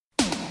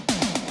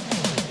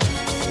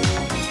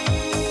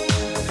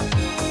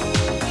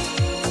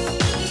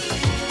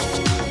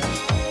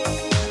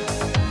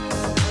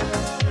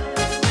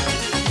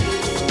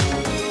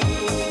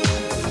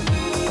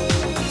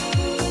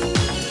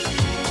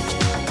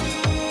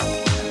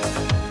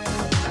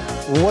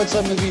What's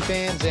up, movie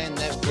fans and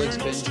Netflix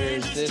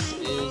bingers? This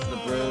is the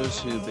Bros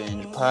Who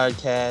Binge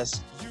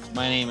podcast.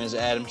 My name is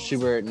Adam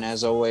Schubert, and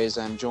as always,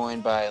 I'm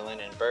joined by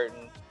Lyndon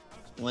Burton.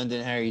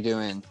 Lyndon, how are you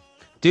doing?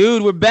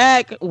 Dude, we're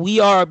back. We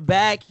are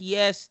back.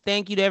 Yes,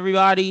 thank you to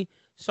everybody.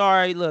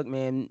 Sorry, look,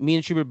 man. Me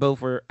and Schubert both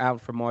were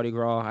out for Mardi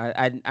Gras.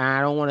 I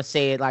don't want to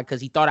say it like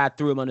because he thought I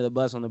threw him under the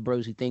bus on the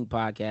Bros Who Think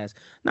podcast.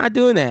 Not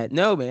doing that.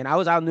 No, man. I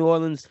was out in New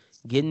Orleans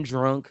getting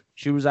drunk.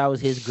 Schubert's out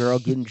with his girl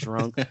getting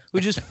drunk.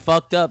 We're just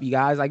fucked up, you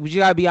guys. Like, we just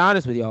gotta be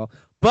honest with y'all.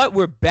 But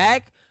we're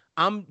back.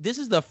 This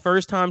is the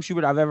first time,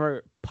 Schubert, I've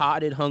ever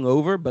potted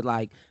hungover, but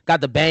like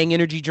got the Bang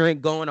energy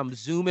drink going. I'm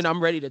zooming.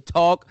 I'm ready to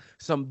talk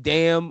some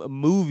damn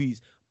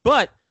movies.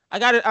 But I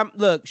got it.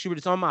 Look, Schubert,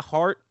 it's on my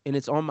heart and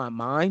it's on my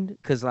mind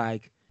because,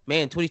 like,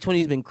 man, 2020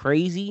 has been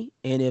crazy.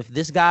 And if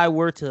this guy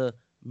were to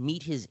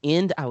meet his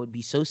end, I would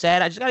be so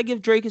sad. I just gotta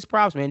give Drake his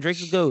props, man.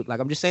 Drake's the GOAT.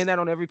 Like, I'm just saying that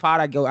on every pod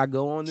I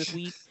go on this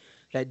week.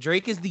 That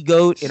Drake is the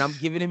GOAT, and I'm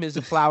giving him his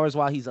flowers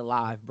while he's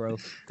alive, bro.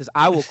 Because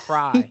I will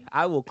cry.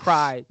 I will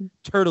cry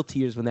turtle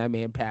tears when that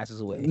man passes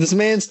away. This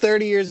man's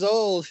 30 years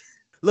old.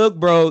 Look,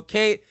 bro,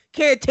 can't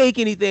take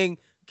anything.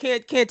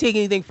 Can't take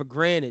anything for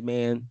granted,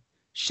 man.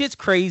 Shit's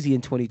crazy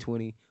in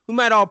 2020. We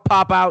might all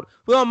pop out.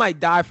 We all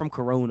might die from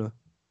corona.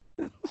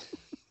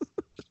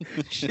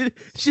 shit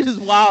is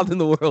wild in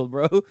the world,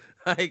 bro.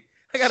 Like,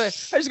 I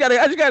just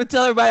gotta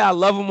tell everybody I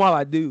love them while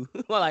I do.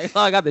 while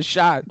I got the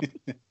shot.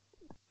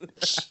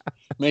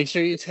 Make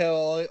sure you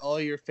tell all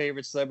your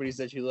favorite celebrities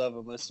that you love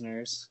them,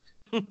 listeners.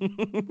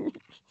 I'm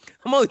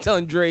only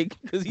telling Drake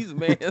because he's a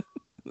man.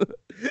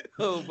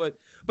 but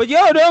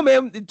no,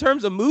 man. In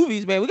terms of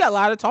movies, man, we got a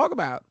lot to talk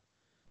about.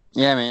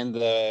 Yeah, man.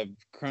 The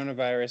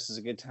coronavirus is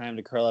a good time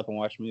to curl up and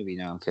watch a movie.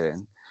 No, I'm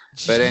kidding.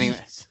 But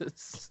anyway.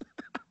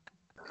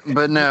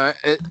 But no,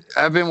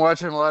 I've been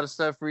watching a lot of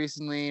stuff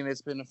recently, and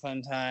it's been a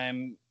fun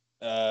time.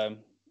 Being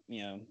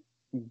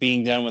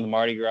done with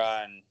Mardi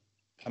Gras and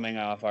coming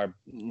off our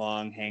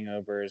long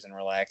hangovers and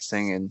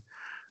relaxing, and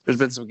there's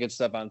been some good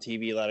stuff on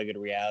TV, a lot of good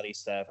reality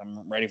stuff.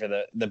 I'm ready for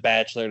the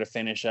Bachelor to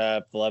finish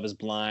up. Love is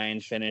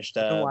Blind finished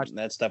up.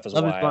 That stuff was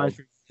wild. Love is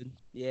Blind.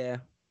 Yeah.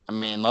 I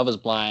mean, Love is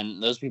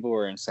Blind. Those people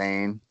were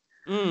insane.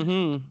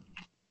 Mm-hmm.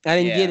 I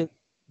didn't get it.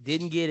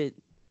 Didn't get it.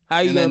 How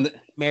are you going to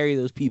marry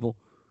those people?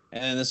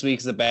 And then this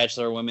week's The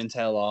Bachelor, Women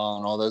Tell All,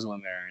 and all those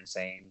women are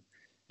insane.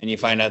 And you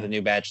find out the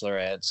new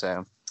Bachelorette,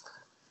 so.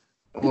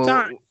 Good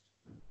time.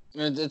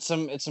 It's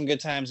some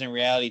good times in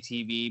reality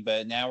TV,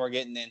 but now we're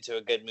getting into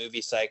a good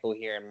movie cycle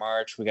here in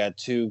March. We got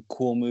 2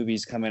 cool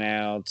movies coming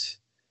out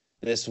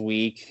this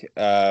week.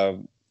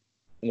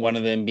 One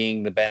of them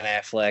being the Ben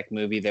Affleck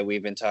movie that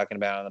we've been talking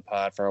about on the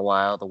pod for a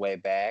while, The Way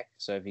Back.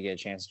 So if you get a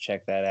chance to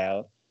check that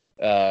out,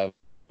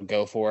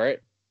 go for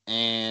it.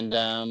 And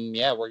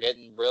we're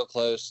getting real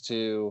close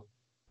to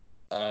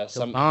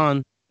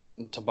Bond.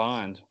 To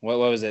Bond. What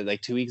was it?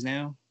 Like 2 weeks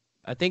now?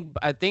 I think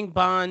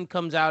Bond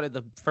comes out at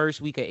the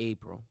first week of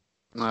April.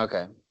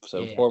 Okay,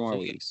 so 4 more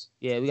weeks.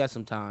 Yeah, we got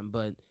some time,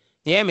 but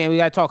yeah, man, we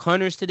gotta talk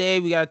Hunters today.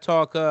 We gotta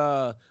talk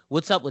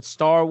what's up with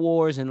Star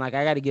Wars, and like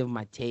I gotta give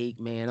my take,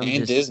 man.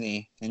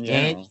 Disney in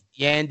general.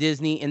 And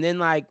Disney, and then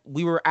like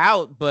we were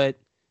out, but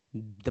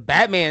the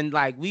Batman,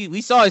 like we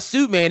saw his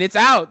suit, man. It's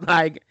out.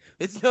 Like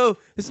it's no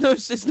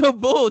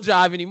bull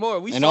jive anymore.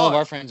 All of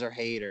our friends are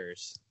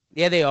haters.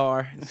 Yeah, they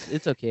are.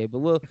 It's okay, but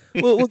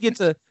we'll get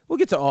to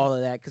all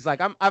of that because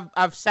like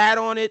I've sat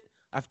on it.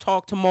 I've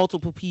talked to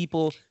multiple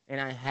people,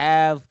 and I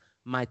have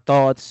my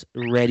thoughts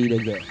ready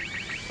to go.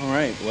 All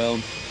right.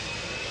 Well,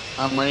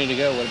 I'm ready to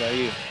go. What about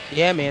you?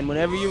 Yeah, man.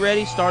 Whenever you're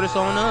ready, start us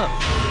on up.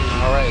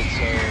 All right.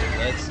 So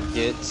let's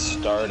get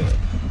started.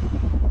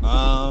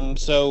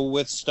 So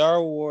with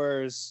Star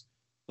Wars,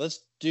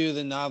 let's do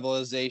the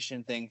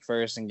novelization thing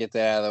first and get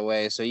that out of the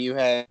way. So you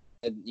heard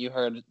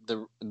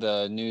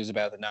the news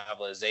about the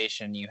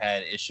novelization. You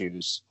had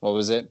issues. What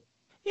was it?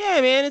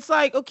 Yeah, man. It's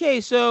like, okay,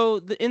 so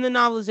in the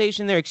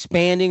novelization, they're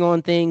expanding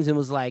on things and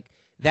was like,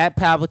 that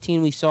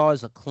Palpatine we saw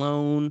is a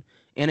clone.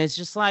 And it's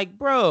just like,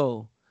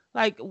 bro,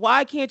 like,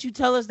 why can't you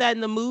tell us that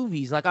in the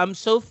movies? Like, I'm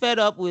so fed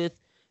up with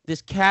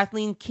this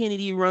Kathleen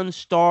Kennedy run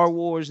Star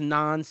Wars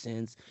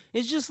nonsense.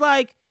 It's just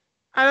like,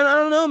 I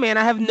don't know, man.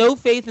 I have no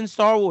faith in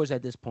Star Wars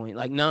at this point.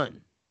 Like, none.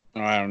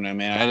 Oh, I don't know,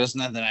 man. That's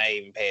nothing I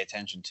even pay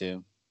attention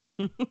to.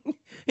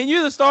 And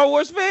you're the Star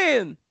Wars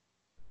fan.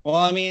 Well,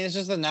 I mean, it's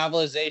just a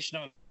novelization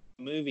of a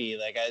movie.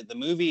 Like, the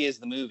movie is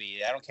the movie.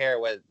 I don't care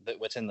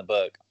what's in the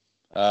book.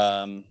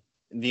 When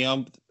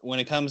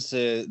it comes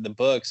to the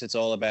books, it's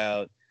all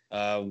about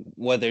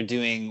what they're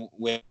doing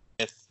with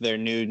their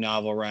new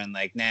novel run,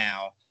 like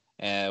now,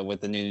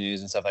 with the new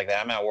news and stuff like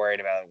that. I'm not worried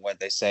about what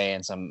they say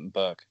in some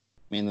book.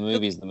 I mean, the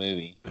movie's the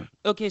movie.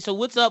 Okay, so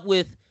what's up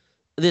with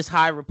this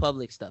High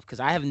Republic stuff? Because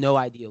I have no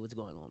idea what's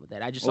going on with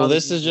that.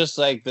 This is just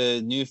like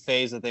the new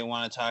phase that they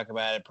want to talk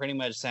about. It pretty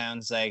much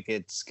sounds like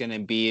it's going to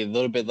be a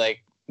little bit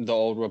like the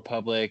Old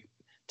Republic.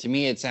 To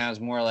me, it sounds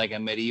more like a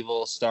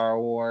medieval Star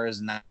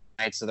Wars,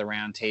 Knights of the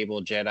Round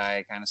Table,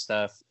 Jedi kind of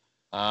stuff.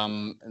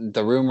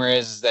 The rumor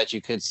is that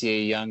you could see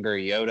a younger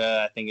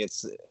Yoda. I think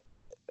it's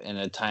in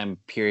a time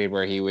period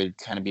where he would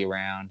kind of be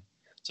around.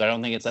 So I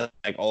don't think it's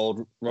like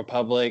old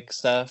Republic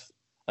stuff.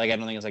 Like I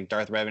don't think it's like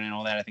Darth Revan and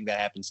all that. I think that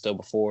happened still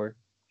before.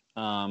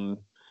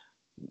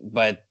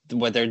 But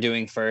what they're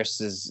doing first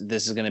is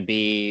this is going to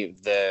be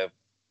the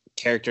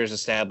characters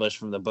established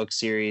from the book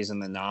series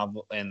and the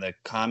novel and the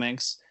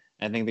comics.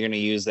 I think they're going to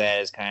use that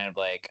as kind of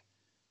like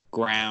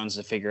grounds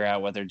to figure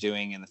out what they're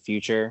doing in the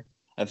future.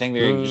 I think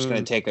they're just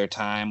going to take their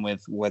time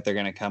with what they're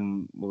going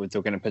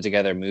to put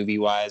together movie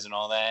wise and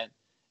all that,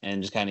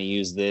 and just kind of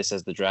use this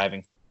as the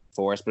driving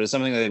force. But it's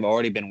something that they've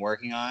already been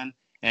working on,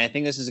 and I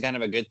think this is kind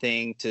of a good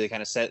thing to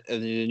kind of set a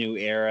new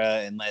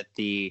era and let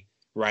the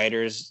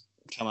writers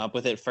come up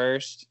with it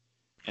first,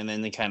 and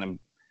then they kind of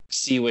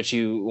see what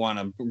you want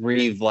to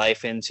breathe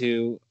life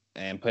into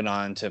and put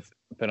on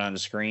the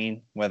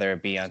screen, whether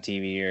it be on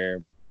TV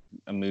or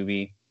a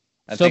movie.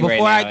 So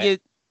before I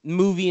get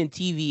movie and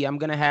TV, I'm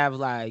gonna have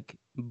like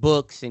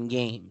books and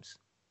games.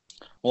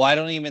 Well, I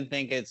don't even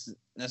think it's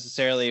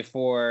necessarily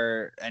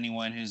for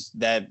anyone who's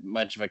that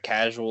much of a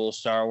casual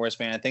Star Wars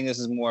fan. I think this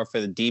is more for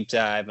the deep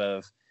dive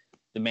of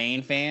the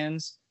main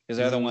fans, because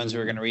they're the ones who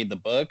are going to read the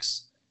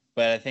books.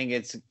 But I think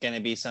it's going to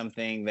be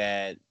something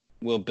that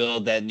will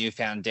build that new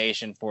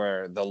foundation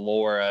for the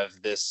lore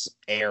of this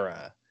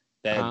era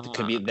that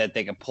could be that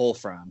they can pull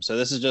from. So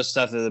this is just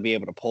stuff that they'll be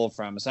able to pull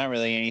from. It's not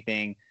really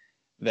anything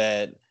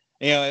that,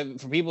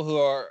 for people who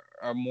are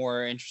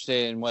more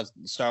interested in what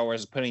Star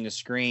Wars is putting to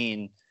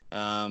screen.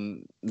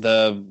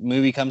 The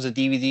movie comes to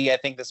DVD, I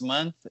think, this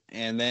month,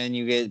 and then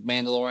you get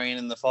Mandalorian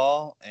in the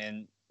fall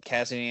and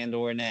Cassian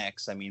Andor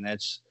next. I mean,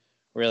 that's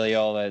really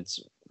all that's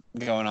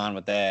going on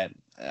with that.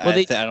 Well,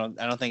 I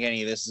don't think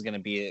any of this is going to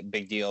be a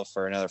big deal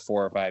for another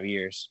 4 or 5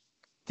 years.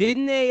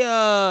 Didn't they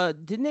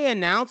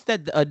announce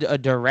that a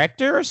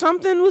director or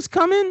something was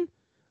coming?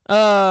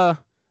 I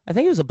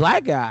think it was a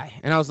black guy,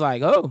 and I was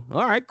like, oh,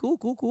 all right, cool.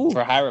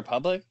 For High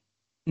Republic?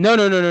 No,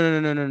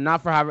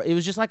 not for High. It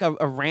was just like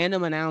a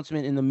random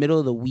announcement in the middle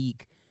of the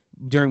week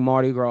during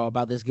Mardi Gras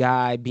about this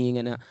guy being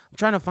in a. I'm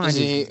trying to find. Is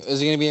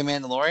he going to be a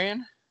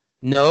Mandalorian?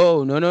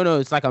 No.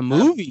 It's like a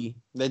movie.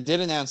 They did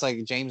announce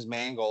like James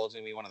Mangold is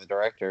going to be one of the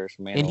directors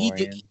for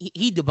Mandalorian. And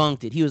he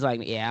debunked it. He was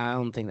like, "Yeah, I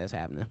don't think that's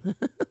happening."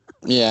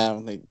 Yeah, I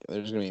don't think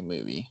there's going to be a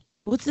movie.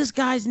 What's this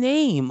guy's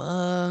name?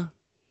 Hold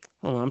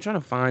on, I'm trying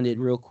to find it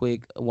real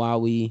quick while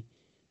we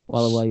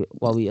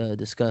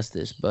discuss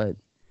this. But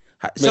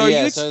so are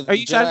you excited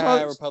for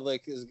High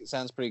Republic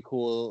sounds pretty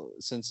cool,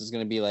 since it's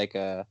going to be like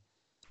I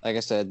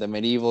said, the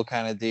medieval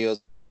kind of deal.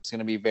 It's going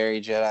to be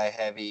very Jedi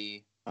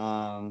heavy.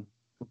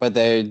 But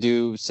they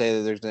do say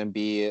that there's going to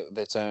be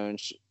its own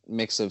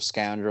mix of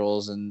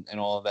scoundrels and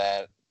all of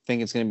that. I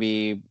think it's going to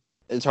be.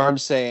 It's hard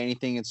to say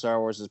anything in Star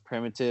Wars is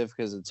primitive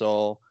because it's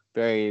all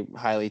very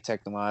highly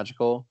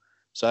technological.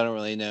 So I don't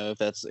really know if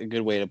that's a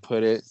good way to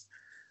put it.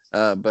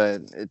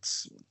 But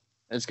it's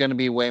going to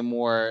be way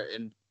more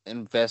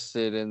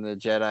invested in the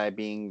Jedi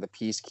being the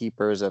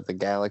peacekeepers of the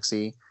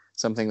galaxy,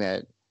 something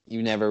that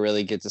you never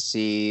really get to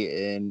see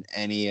in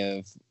any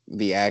of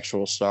the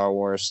actual Star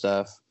Wars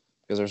stuff,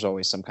 because there's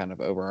always some kind of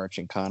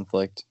overarching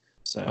conflict.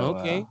 So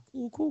okay,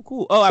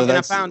 cool. Oh,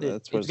 I found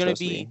it. It's going to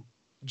be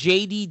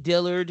J.D.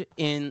 Dillard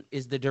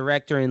is the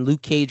director, and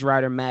Luke Cage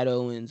writer Matt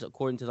Owens,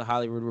 according to the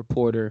Hollywood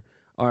Reporter,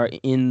 are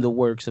in the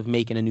works of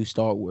making a new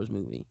Star Wars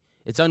movie.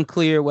 It's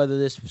unclear whether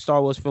this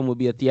Star Wars film will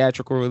be a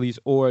theatrical release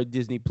or a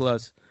Disney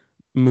Plus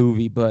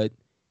movie, but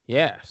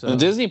yeah. So the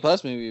Disney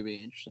Plus movie would be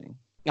interesting.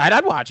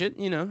 I'd watch it,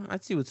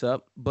 I'd see what's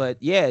up. But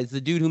yeah, it's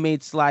the dude who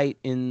made Slight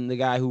and the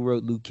guy who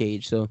wrote Luke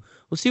Cage. So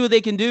we'll see what they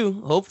can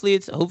do. Hopefully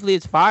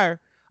it's fire.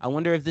 I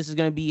wonder if this is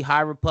going to be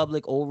High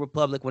Republic, Old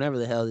Republic, whatever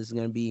the hell this is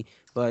going to be.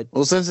 But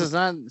since it's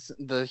not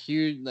the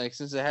huge,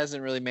 since it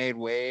hasn't really made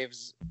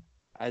waves,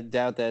 I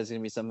doubt that it's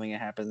going to be something that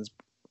happens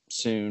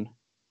soon.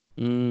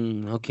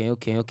 Okay.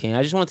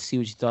 I just wanted to see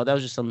what you thought. That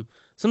was just some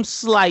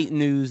slight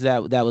news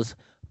that was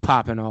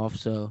popping off.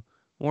 So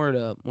word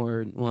up.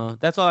 Well,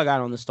 that's all I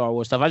got on the Star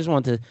Wars stuff. I just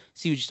wanted to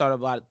see what you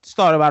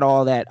thought about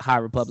all that High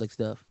Republic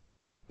stuff.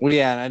 Well,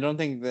 yeah, and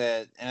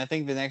I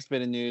think the next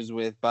bit of news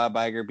with Bob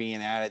Iger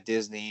being out at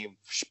Disney,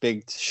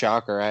 big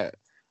shocker,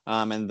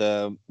 and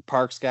the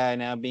parks guy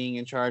now being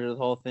in charge of the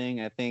whole thing.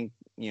 I think,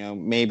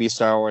 maybe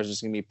Star Wars is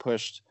going to be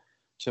pushed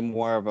to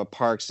more of a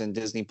parks and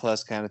Disney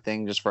Plus kind of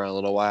thing just for a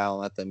little while,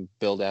 and let them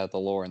build out the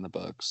lore in the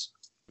books,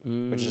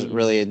 which is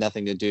really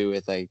nothing to do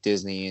with like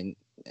Disney and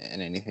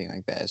anything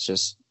like that. It's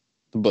just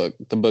the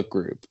book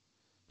group,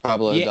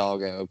 Pablo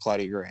Hidalgo,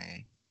 Claudia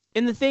Gray.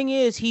 And the thing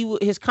is,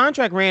 his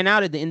contract ran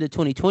out at the end of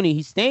 2020.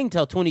 He's staying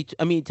till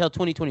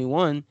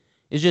 2021.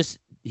 It's just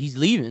he's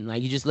leaving.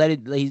 Like, he just let it.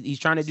 He's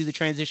trying to do the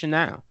transition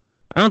now.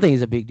 I don't think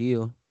it's a big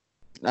deal.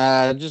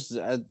 It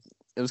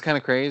was kind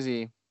of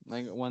crazy.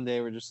 Like, one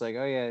day we're just like,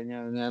 oh yeah,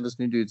 now this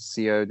new dude's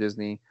CEO of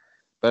Disney.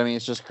 But I mean,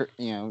 it's just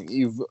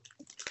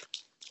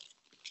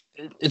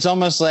it's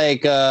almost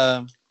like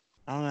I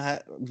don't know,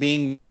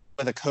 being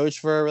with a coach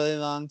for a really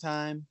long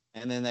time.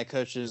 And then that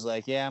coach is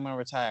like, yeah, I'm going to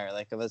retire.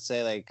 Like, let's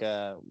say,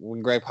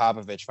 when Greg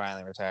Popovich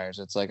finally retires,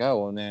 it's like,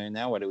 oh, well,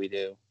 now what do we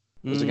do?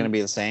 Is it going to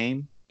be the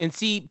same? And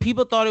see,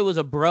 people thought it was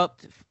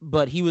abrupt,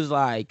 but he was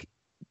like,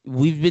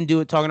 we've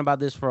been talking about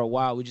this for a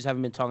while. We just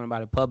haven't been talking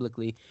about it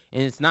publicly.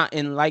 And it's not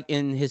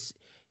in his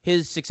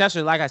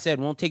successor, like I said,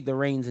 won't take the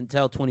reins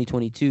until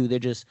 2022. They're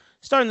just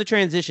starting the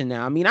transition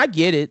now. I mean, I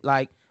get it.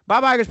 Like,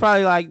 Bob Iger's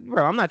probably like,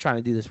 bro, I'm not trying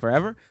to do this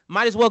forever.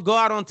 Might as well go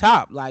out on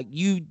top. Like,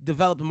 you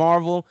developed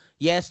Marvel.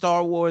 Yeah,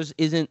 Star Wars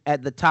isn't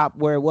at the top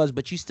where it was,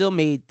 but you still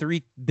made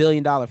 $3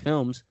 billion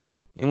films.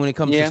 And when it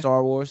comes to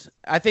Star Wars,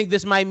 I think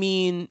this might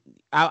mean,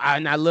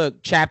 now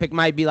look, Chapek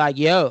might be like,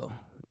 yo,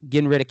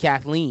 getting rid of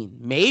Kathleen.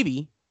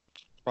 Maybe.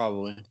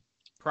 Probably.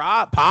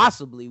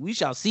 Possibly. We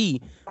shall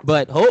see.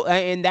 But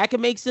and that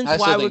can make sense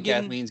why we're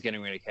getting... Kathleen's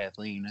getting rid of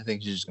Kathleen. I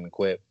think she's just going to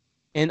quit.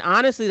 And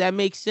honestly, that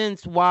makes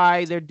sense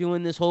why they're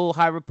doing this whole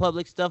High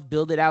Republic stuff.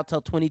 Build it out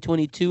till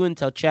 2022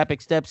 until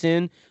Chapek steps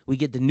in. We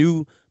get the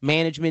new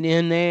management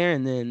in there,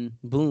 and then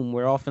boom,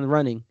 we're off and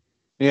running.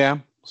 Yeah.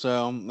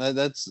 So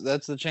that's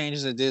the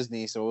changes at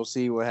Disney. So we'll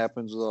see what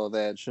happens with all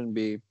that. Shouldn't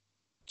be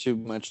too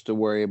much to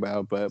worry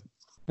about, but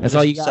that's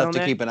all you got stuff on to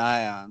that? Keep an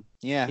eye on.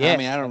 Yeah. I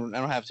mean, I don't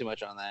have too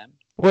much on that.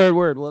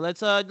 Word. Well,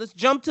 let's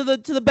jump to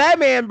the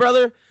Batman,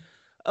 brother.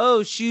 Oh,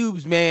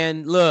 Shubes,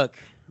 man. Look,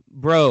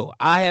 bro,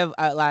 I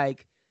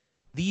like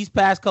these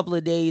past couple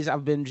of days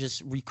I've been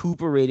just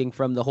recuperating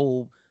from the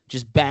whole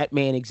just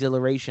Batman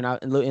exhilaration.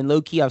 And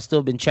low key, I've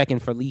still been checking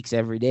for leaks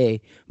every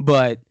day,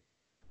 but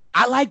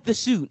I like the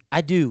suit. I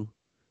do.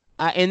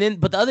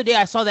 But the other day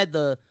I saw that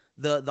the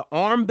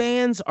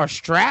armbands are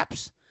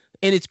straps,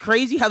 and it's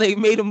crazy how they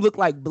made them look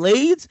like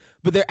blades,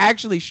 but they're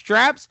actually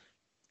straps.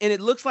 And it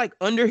looks like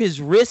under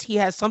his wrist he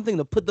has something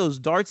to put those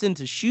darts in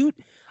to shoot.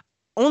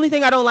 Only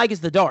thing I don't like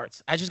is the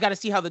darts. I just got to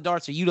see how the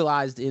darts are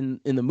utilized in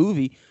the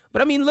movie.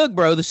 But I mean, look,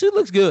 bro, the suit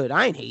looks good.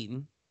 I ain't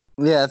hating.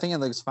 Yeah, I think it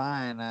looks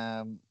fine.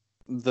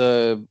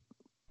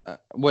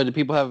 What do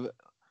people have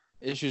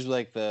issues with,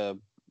 like the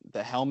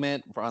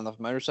helmet on the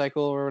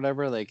motorcycle or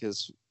whatever? Like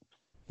his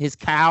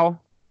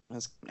cowl. I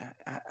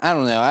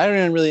don't know. I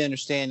didn't really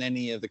understand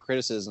any of the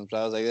criticisms. But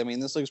I was like, I mean,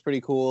 this looks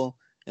pretty cool,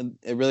 and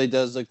it really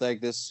does look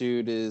like this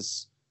suit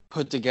is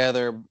put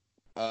together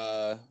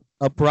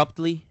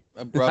abruptly,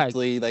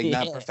 like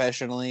not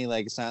professionally.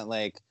 Like it's not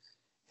like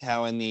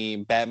how in the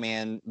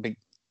Batman,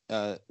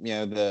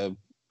 the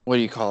what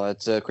do you call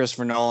it?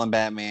 Christopher Nolan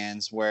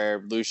Batmans,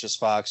 where Lucius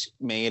Fox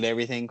made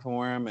everything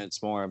for him.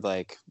 It's more of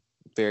like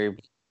very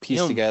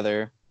pieced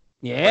together.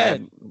 Yeah,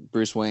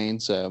 Bruce Wayne.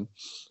 So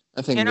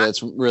I think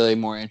that's really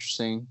more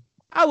interesting.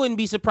 I wouldn't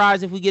be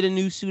surprised if we get a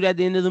new suit at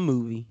the end of the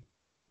movie.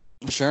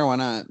 Sure, why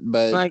not?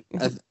 But I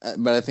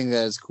think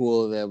that it's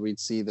cool that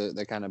we'd see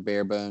the kind of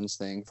bare bones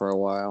thing for a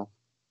while.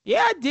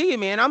 Yeah, I dig it,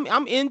 man.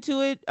 I'm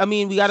into it. I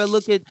mean, we got to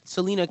look at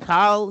Selena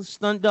Kyle's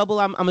stunt double.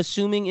 I'm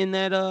assuming in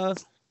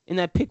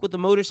that pic with the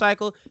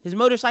motorcycle. His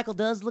motorcycle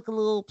does look a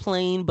little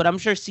plain, but I'm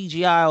sure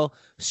CGI will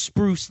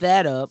spruce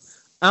that up.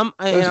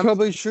 That's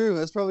probably true.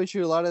 That's probably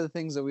true. A lot of the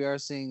things that we are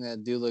seeing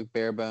that do look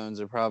bare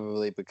bones are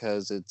probably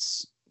because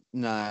it's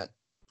not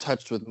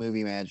touched with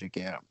movie magic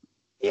yet.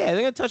 Yeah,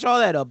 they're gonna touch all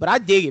that up, but I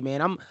dig it, man.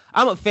 I'm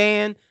a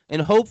fan,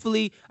 and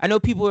hopefully, I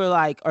know people are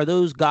like, "Are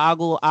those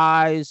goggle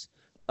eyes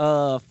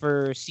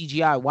for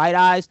CGI white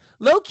eyes?"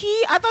 Low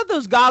key, I thought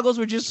those goggles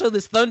were just so the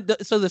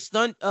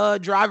stunt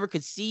driver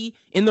could see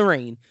in the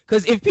rain.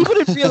 Because if people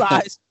didn't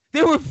realize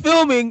they were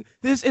filming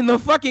this in the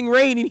fucking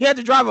rain, and he had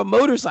to drive a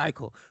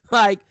motorcycle,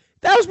 like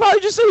that was probably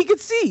just so he could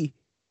see.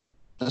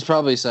 That's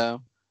probably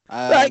so.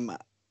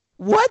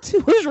 What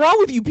is wrong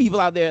with you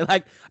people out there?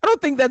 Like, I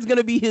don't think that's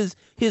gonna be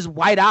his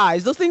white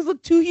eyes. Those things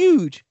look too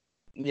huge.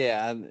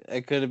 Yeah,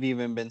 it could have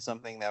even been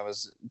something that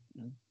was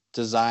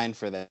designed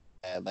for that,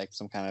 like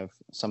some kind of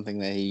something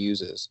that he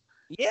uses.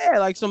 Yeah,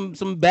 like some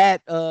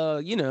bat,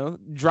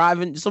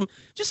 driving just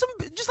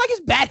like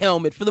his bat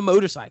helmet for the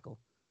motorcycle.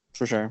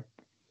 For sure.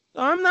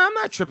 I'm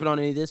not tripping on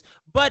any of this,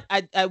 but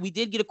we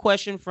did get a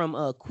question from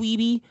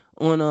Queeby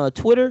on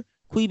Twitter.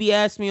 Queeby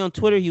asked me on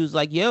Twitter. He was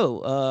like,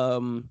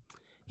 "Yo,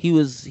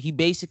 he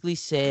basically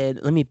said,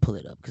 let me pull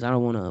it up because I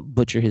don't want to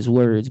butcher his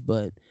words,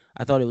 but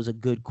I thought it was a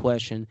good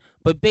question.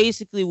 But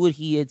basically what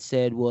he had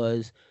said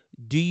was,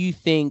 do you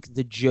think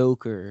the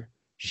Joker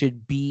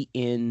should be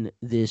in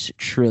this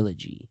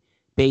trilogy?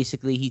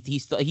 Basically,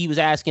 he was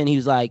asking, he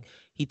was like,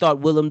 he thought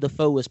Willem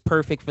Dafoe was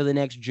perfect for the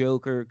next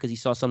Joker because he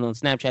saw something on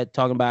Snapchat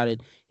talking about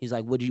it. He's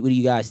like, what do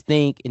you guys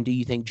think? And do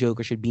you think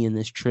Joker should be in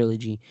this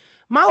trilogy?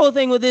 My whole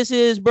thing with this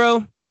is,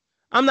 bro,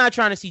 I'm not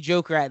trying to see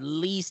Joker at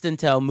least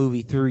until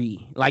movie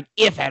 3, like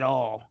if at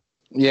all.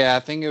 Yeah, I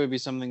think it would be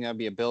something that would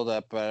be a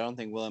build-up, but I don't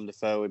think Willem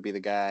Dafoe would be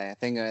the guy. I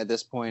think at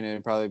this point it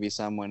would probably be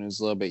someone who's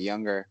a little bit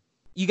younger.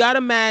 You got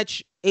to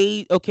match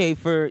and I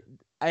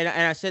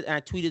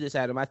tweeted this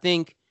at him. I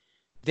think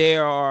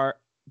there are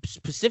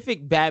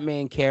specific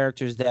Batman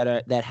characters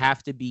that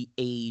have to be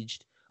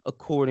aged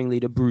accordingly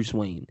to Bruce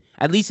Wayne,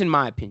 at least in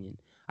my opinion.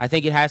 I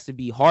think it has to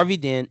be Harvey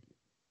Dent,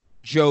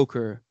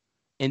 Joker,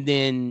 and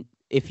then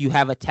if you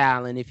have a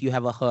Talon, if you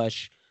have a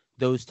Hush,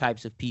 those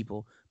types of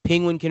people.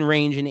 Penguin can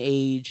range in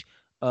age.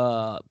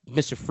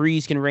 Mr.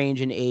 Freeze can range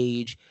in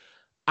age.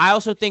 I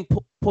also think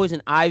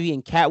Poison Ivy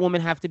and Catwoman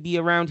have to be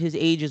around his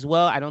age as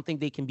well. I don't think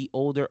they can be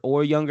older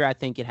or younger. I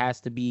think it has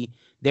to be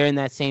they're in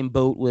that same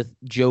boat with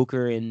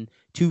Joker and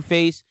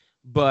Two-Face.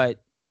 But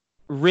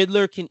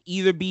Riddler can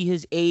either be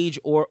his age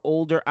or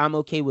older. I'm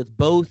okay with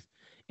both.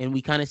 And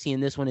we kind of see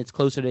in this one it's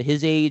closer to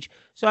his age.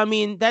 So, I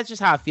mean, that's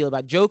just how I feel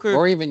about Joker.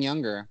 Or even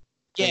younger.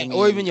 Yeah,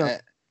 or even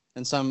younger.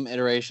 In some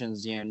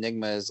iterations,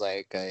 Enigma is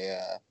like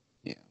an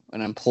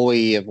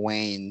employee of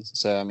Wayne's.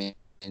 So, I mean,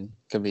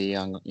 could be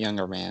a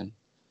younger man.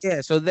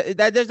 Yeah, so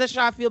that's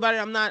how I feel about it.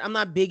 I'm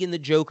not big in the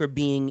Joker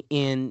being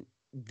in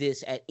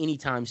this at any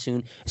time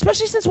soon,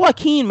 especially since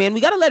Joaquin, man. We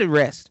got to let it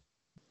rest.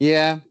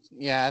 Yeah,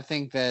 I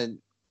think that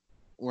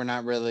we're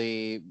not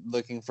really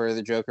looking for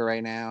the Joker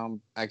right now.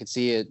 I could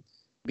see it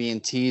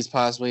being teased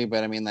possibly,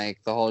 but I mean,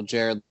 like the whole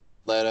Jared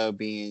Leto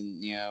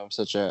being,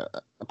 such a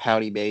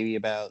pouty baby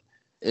about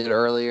it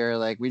earlier.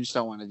 Like, we just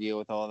don't want to deal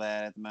with all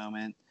that at the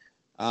moment.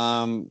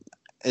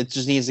 It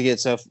just needs to get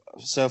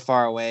so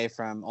far away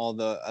from all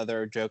the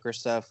other Joker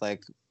stuff,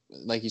 like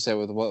you said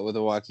with what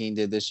Joaquin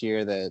did this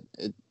year,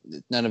 that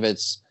none of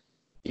it's,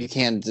 you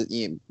can't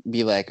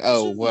be like,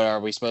 oh,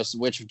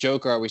 which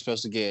Joker are we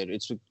supposed to get?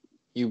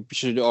 You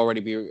should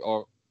already be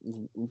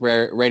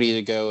ready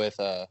to go with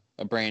a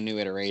brand new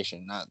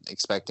iteration, not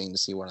expecting to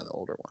see one of the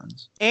older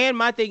ones. And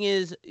my thing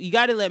is, you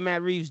got to let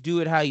Matt Reeves do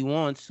it how he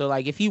wants. So,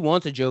 like, if he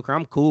wants a Joker,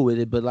 I'm cool with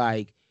it. But,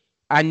 like,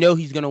 I know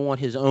he's going to want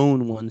his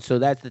own one. So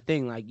that's the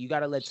thing. Like, you got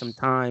to let some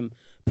time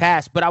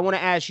pass. But I want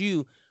to ask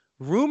you,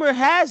 rumor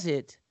has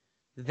it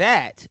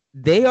that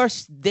they're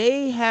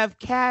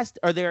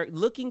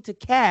looking to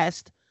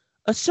cast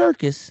a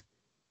circus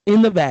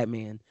in the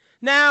Batman.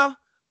 Now,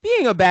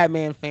 being a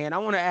Batman fan, I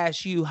want to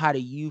ask you, how do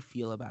you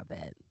feel about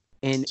that?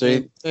 And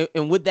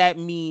what that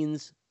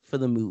means for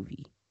the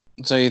movie.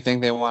 So you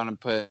think they want to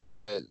put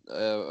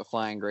a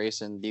Flying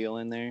Grayson deal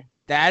in there?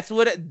 That's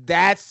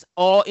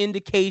all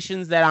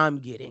indications that I'm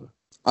getting.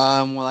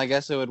 Well, I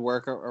guess it would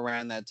work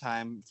around that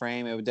time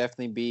frame. It would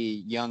definitely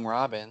be young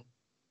Robin.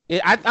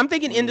 I'm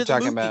thinking into the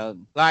movie. About,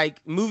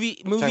 like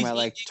movies. Talking about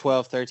like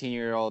 12,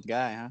 13-year-old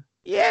guy, huh?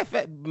 Yeah,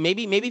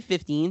 maybe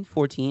 15,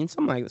 14,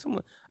 something like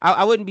that.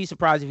 I wouldn't be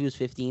surprised if he was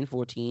 15,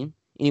 14,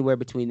 anywhere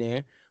between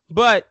there.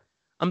 But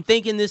I'm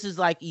thinking this is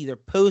like either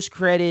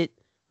post-credit,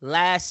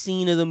 last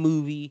scene of the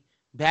movie,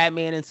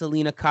 Batman and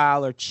Selena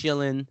Kyle are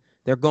chilling.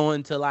 They're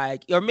going to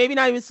or maybe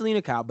not even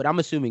Selena Kyle, but I'm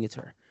assuming it's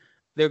her.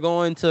 They're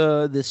going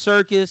to the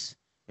circus,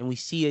 and we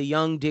see a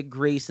young Dick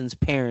Grayson's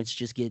parents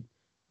just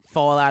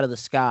fall out of the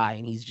sky,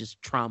 and he's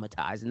just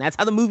traumatized. And that's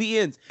how the movie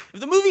ends. If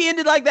the movie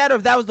ended like that, or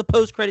if that was the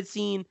post-credit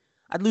scene,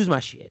 I'd lose my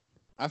shit.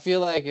 I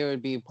feel like it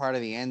would be part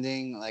of the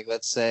ending. Like,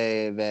 let's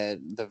say that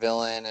the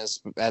villain is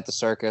at the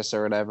circus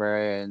or whatever,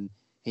 and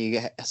he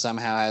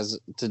somehow has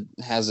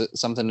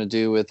something to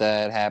do with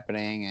that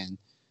happening.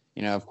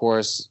 And, of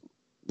course,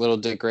 little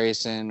Dick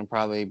Grayson will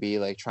probably be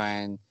like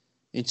trying.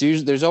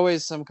 There's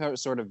always some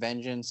sort of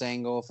vengeance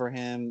angle for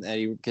him that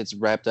he gets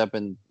wrapped up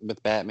in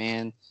with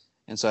Batman.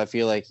 And so I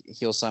feel like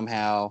he'll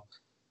somehow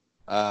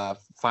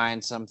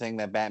find something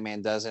that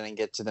Batman doesn't and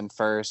get to them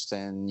first,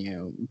 and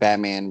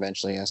Batman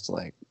eventually has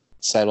to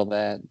settle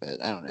that.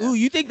 But I don't know. Ooh,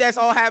 you think that's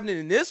all happening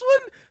in this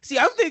one? See,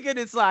 I'm thinking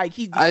it's like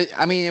he.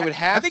 I mean, it would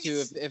have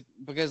to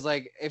because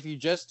if you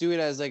just do it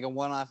as like a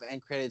one-off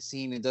end credit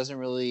scene, it doesn't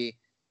really.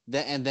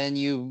 And then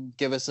you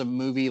give us a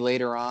movie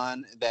later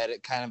on that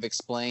it kind of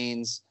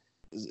explains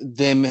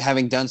them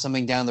having done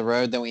something down the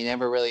road that we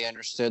never really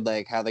understood,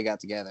 like how they got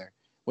together,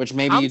 which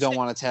maybe you don't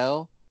want to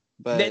tell.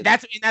 But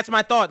that's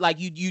my thought. Like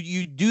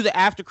you do the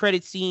after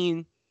credit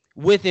scene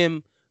with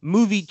him.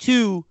 Movie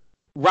 2,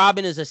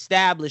 Robin is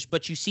established,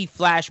 but you see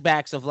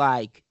flashbacks of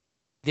like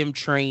them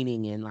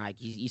training and like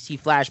you see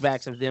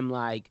flashbacks of them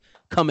like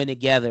coming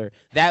together.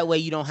 That way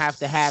you don't have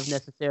to have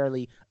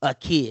necessarily a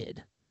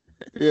kid.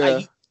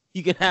 Yeah.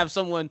 You can have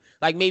someone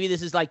like maybe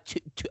this is like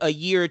a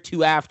year or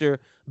two after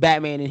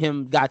Batman and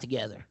him got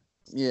together.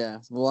 Yeah.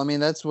 Well, I mean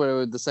that's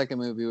what the second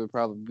movie would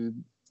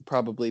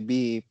probably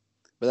be.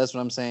 But that's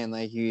what I'm saying.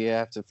 Like you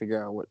have to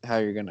figure out how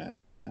you're gonna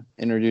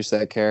introduce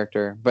that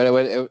character.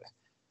 But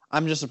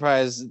I'm just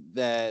surprised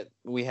that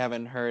we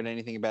haven't heard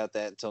anything about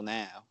that until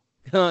now.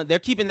 They're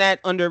keeping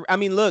that under. I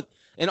mean, look,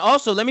 and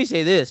also let me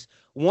say this: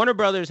 Warner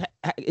Brothers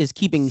is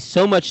keeping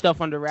so much stuff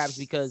under wraps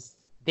because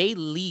they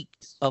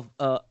leaked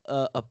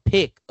a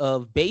pic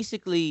of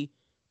basically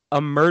a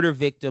murder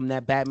victim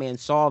that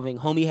Batman's solving.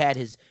 Homie had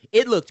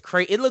it looked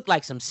crazy. It looked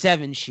like some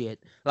Seven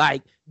shit.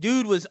 Like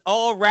dude was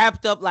all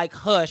wrapped up like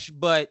Hush,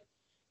 but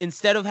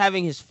instead of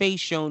having his face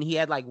shown, he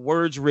had like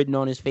words written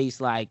on his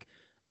face like,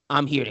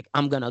 I'm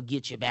gonna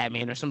get you,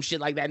 Batman, or some shit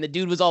like that. And the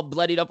dude was all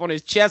bloodied up on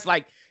his chest.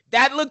 Like,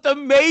 that looked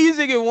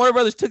amazing. And Warner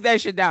Brothers took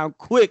that shit down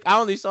quick. I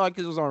only saw it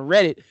because it was on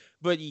Reddit.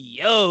 But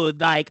yo,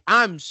 like,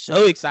 I'm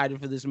so excited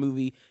for this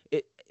movie.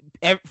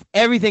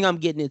 Everything I'm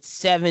getting, it's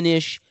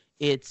 7-ish.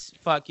 It's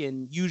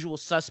fucking Usual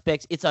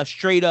Suspects. It's a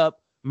straight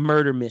up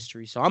murder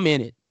mystery. So I'm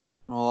in it.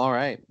 Well, all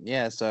right.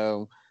 Yeah,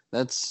 so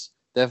that's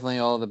definitely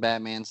all the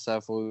Batman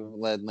stuff we'll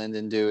let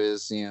Lyndon do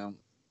is,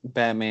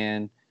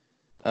 Batman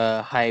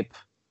hype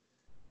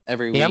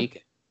every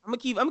week. I'm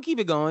gonna keep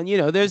it going. You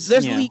know, there's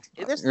Yeah. leaks.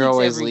 There's You're leaks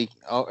always every.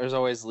 there's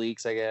always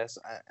leaks, I guess.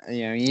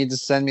 You need to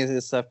send me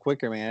this stuff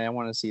quicker, man. I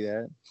want to see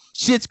that.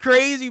 Shit's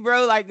crazy,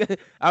 bro. Like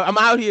I'm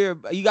out here.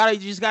 You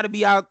just gotta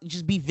be out.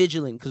 Just be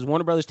vigilant, because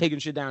Warner Brothers taking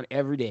shit down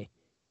every day.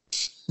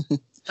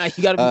 Like,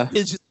 you gotta be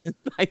vigilant.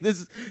 Like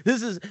this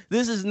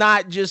is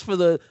not just for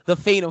the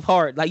faint of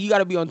heart. Like, you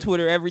gotta be on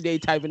Twitter every day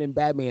typing in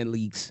Batman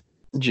leaks.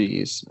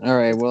 Jeez. All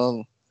right.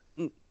 Well,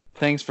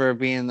 thanks for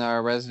being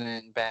our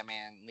resident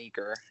Batman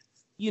leaker.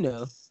 You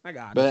know, I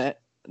got it.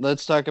 But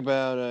let's talk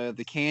about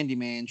the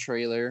Candyman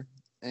trailer.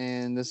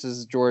 And this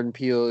is Jordan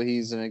Peele.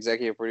 He's an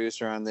executive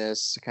producer on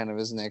this, kind of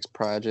his next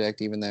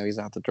project, even though he's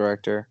not the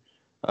director.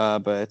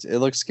 But it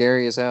looks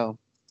scary as hell.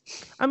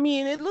 I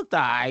mean, it looked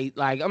alright.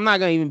 Like, I'm not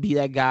gonna even be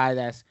that guy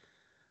that's.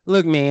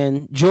 Look,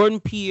 man,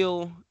 Jordan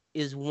Peele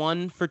is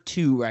 1 for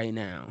 2 right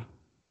now.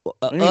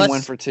 I mean,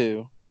 1 for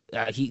 2.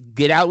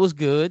 Get Out was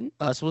good.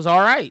 Us was all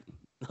right.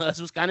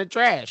 Us was kind of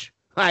trash.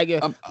 Like,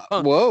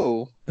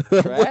 whoa,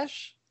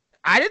 trash?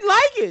 I didn't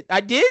like it.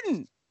 I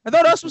didn't. I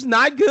thought Us was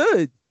not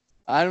good.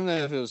 I don't know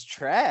if it was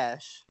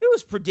trash. It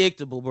was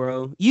predictable,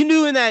 bro. You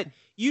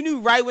knew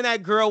right when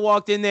that girl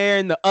walked in there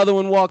and the other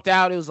one walked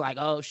out. It was like,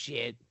 oh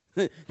shit,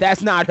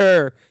 that's not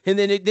her. And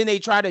then they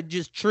try to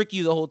just trick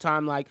you the whole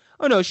time, like,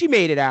 oh no, she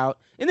made it out.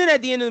 And then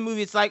at the end of the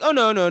movie, it's like, oh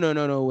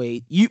no,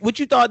 wait. What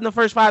you thought in the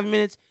first 5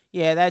 minutes?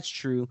 Yeah, that's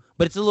true,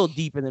 but it's a little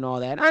deeper than all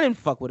that. I didn't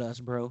fuck with Us,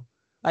 bro.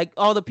 Like,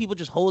 all the people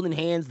just holding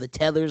hands, the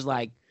tethers,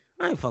 like,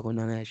 I ain't fuck with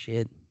none of that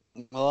shit.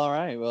 Well, all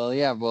right. Well,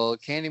 yeah. Well,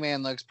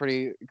 Candyman looks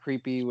pretty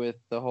creepy with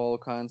the whole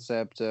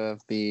concept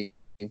of the,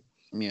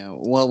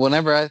 well,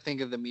 whenever I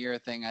think of the mirror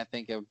thing, I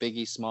think of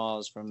Biggie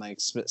Smalls from like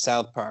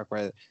South Park,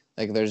 where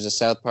like there's a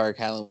South Park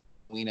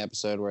Halloween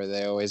episode where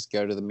they always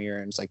go to the mirror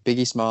and it's like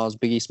Biggie Smalls,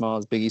 Biggie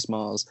Smalls, Biggie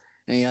Smalls,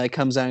 and he like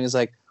comes out and he's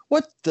like,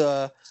 "What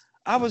the?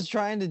 I was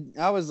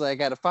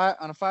like at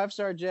on a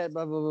 5-star jet,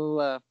 blah blah blah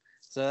blah."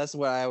 So that's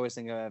what I always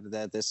think of after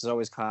that. This is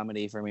always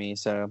comedy for me.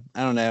 So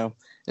I don't know.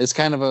 It's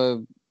kind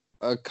of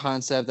a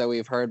concept that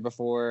we've heard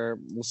before.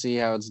 We'll see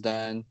how it's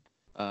done.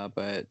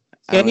 But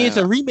I mean, it's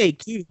a remake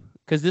too,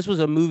 because this was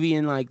a movie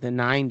in like the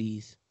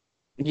 90s.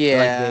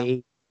 Yeah.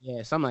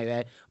 Yeah, something like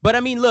that. But I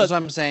mean, look. That's what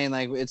I'm saying.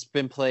 Like, it's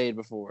been played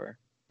before.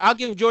 I'll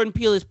give Jordan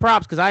Peele his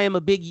props, because I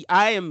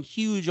am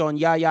huge on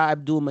Yahya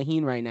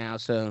Abdul-Mateen right now.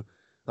 So,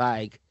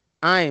 like,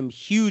 I am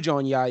huge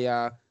on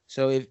Yahya.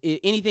 So if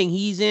anything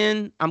he's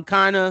in, I'm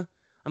kind of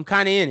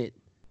in it.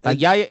 Like,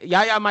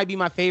 Yahya might be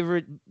my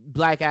favorite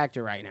black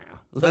actor right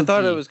now. I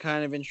thought it was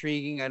kind of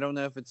intriguing. I don't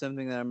know if it's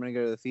something that I'm going to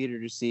go to the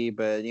theater to see,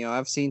 but,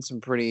 I've seen some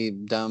pretty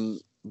dumb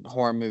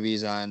horror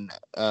movies on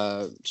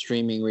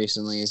streaming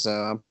recently, so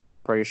I'm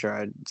pretty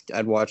sure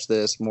I'd watch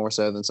this more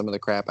so than some of the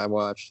crap I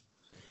watched.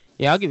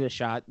 Yeah, I'll give it a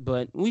shot,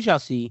 but we shall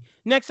see.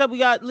 Next up, we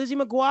got Lizzie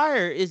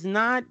McGuire. It's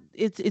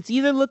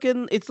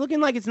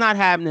looking like it's not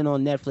happening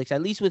on Netflix,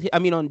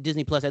 on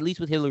Disney Plus, at least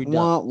with Hilary Duff.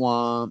 Womp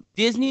womp.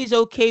 Disney's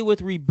okay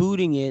with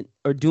rebooting it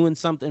or doing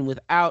something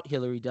without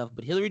Hilary Duff,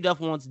 but Hilary Duff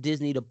wants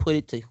Disney to put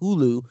it to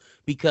Hulu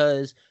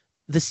because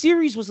the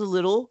series was a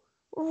little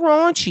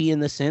raunchy in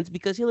the sense,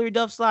 because Hilary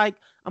Duff's like,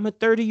 I'm a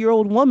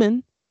 30-year-old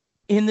woman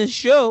in this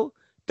show.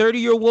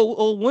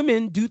 30-year-old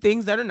women do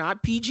things that are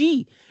not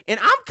PG. And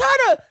I'm kind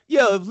of,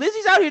 if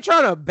Lizzie's out here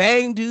trying to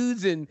bang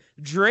dudes and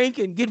drink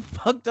and get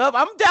fucked up,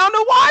 I'm down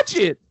to watch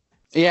it.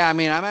 Yeah, I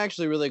mean, I'm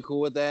actually really cool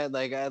with that.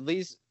 Like, at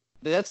least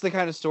that's the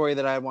kind of story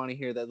that I want to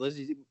hear. That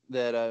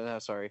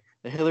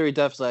Hilary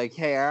Duff's like,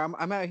 hey,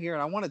 I'm out here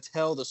and I want to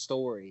tell the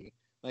story.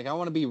 Like, I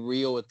want to be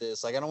real with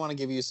this. Like, I don't want to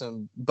give you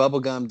some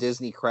bubblegum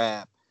Disney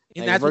crap.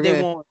 And that's what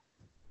they want.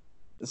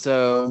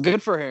 So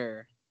good for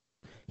her.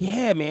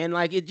 Yeah, man.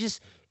 Like, it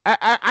just,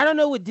 I don't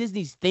know what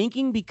Disney's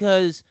thinking,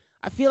 because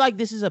I feel like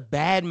this is a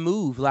bad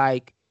move.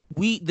 Like,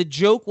 the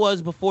joke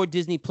was before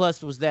Disney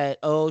Plus was that,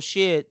 oh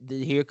shit,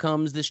 here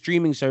comes the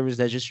streaming service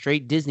that's just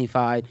straight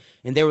Disney-fied.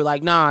 And they were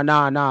like, nah,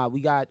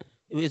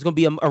 it's going to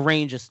be a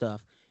range of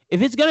stuff.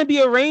 If it's going to be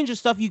a range of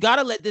stuff, you got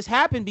to let this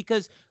happen,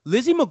 because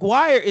Lizzie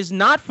McGuire is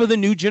not for the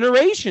new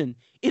generation.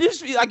 It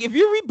is like, if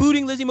you're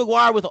rebooting Lizzie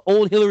McGuire with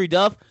old Hilary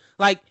Duff,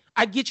 like,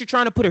 I get you're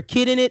trying to put her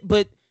kid in it,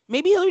 but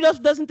maybe Hilary Duff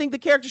doesn't think the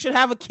character should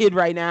have a kid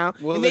right now.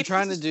 Well, they're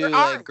trying to do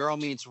like Girl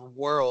Meets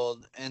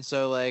World, and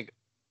so like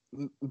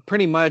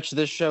pretty much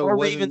this show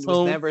was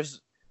never,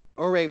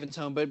 or Raven's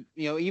Home, but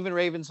even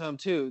Raven's Home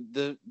too.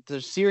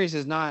 The series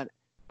is not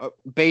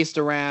based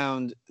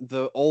around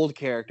the old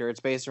character; it's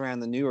based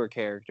around the newer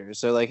characters.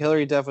 So like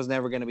Hilary Duff was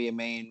never going to be a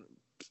main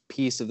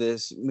piece of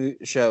this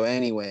show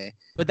anyway.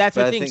 But that's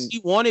the thing. She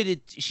wanted it.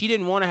 She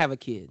didn't want to have a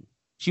kid.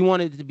 She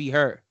wanted it to be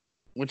her,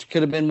 which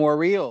could have been more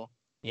real.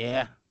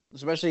 Yeah.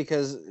 Especially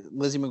because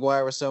Lizzie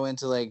McGuire was so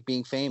into like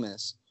being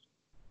famous.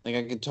 Like,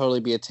 I could totally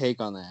be a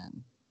take on that.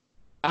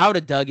 I would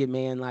have dug it,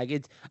 man.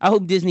 Like, I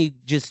hope Disney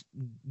just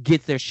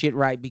gets their shit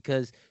right,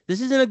 because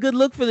this isn't a good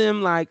look for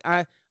them. Like,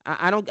 I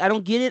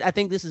don't get it. I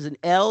think this is an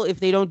L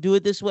if they don't do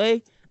it this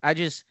way.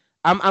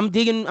 I'm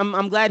digging.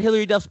 I'm glad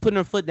Hilary Duff's putting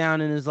her foot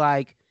down and is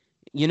like,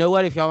 you know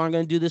what? If y'all aren't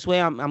gonna do this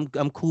way,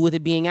 I'm cool with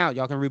it being out.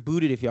 Y'all can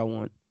reboot it if y'all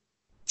want.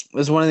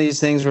 it's one of these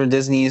things where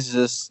Disney's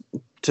just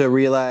to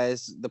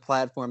realize the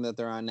platform that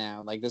they're on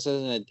now. Like this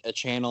isn't a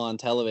channel on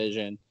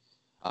television.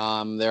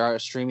 They're a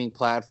streaming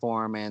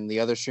platform, and the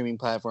other streaming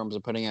platforms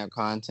are putting out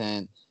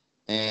content.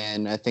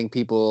 And I think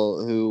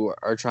people who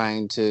are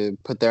trying to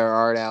put their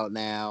art out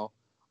now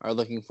are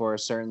looking for a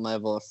certain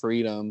level of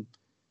freedom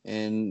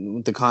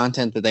in the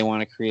content that they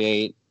want to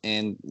create,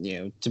 and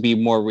to be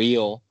more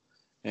real,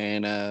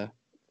 and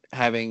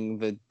having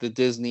the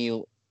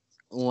Disney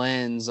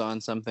lens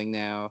on something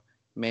now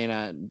may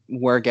not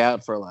work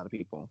out for a lot of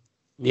people.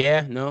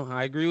 Yeah, no,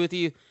 I agree with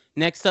you.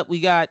 Next up, we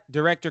got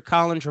director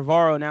Colin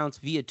Trevorrow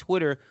announced via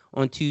Twitter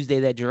on Tuesday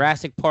that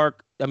Jurassic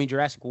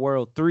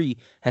World 3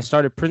 has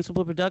started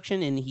principal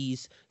production, and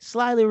he's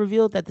slyly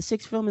revealed that the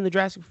sixth film in the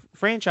Jurassic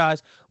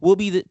franchise will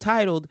be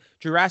titled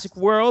Jurassic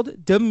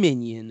World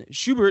Dominion.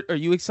 Schubert, are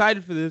you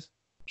excited for this?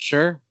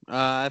 Sure.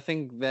 I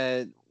think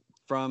that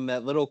from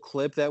that little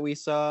clip that we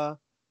saw,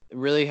 it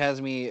really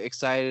has me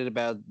excited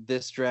about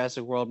this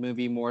Jurassic World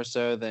movie more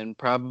so than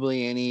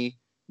probably any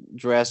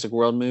Jurassic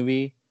World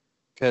movie,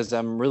 because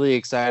I'm really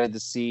excited to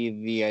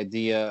see the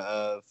idea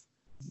of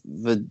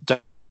the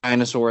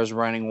dinosaurs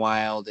running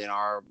wild in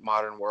our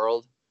modern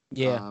world.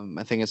 Yeah.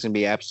 I think it's going to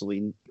be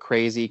absolutely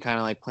crazy, kind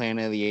of like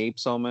Planet of the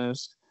Apes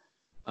almost.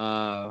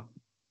 So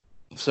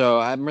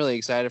I'm really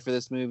excited for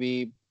this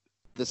movie.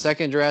 The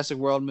second Jurassic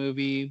World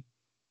movie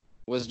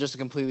was just a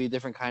completely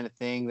different kind of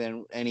thing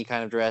than any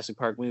kind of Jurassic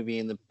Park movie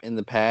in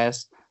the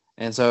past.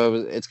 And so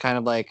it's kind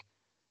of like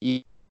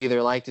you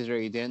either liked it or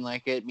you didn't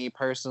like it. Me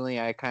personally,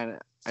 I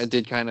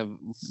did kind of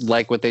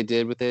like what they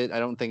did with it. I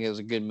don't think it was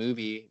a good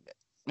movie.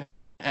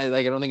 I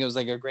don't think it was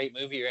like a great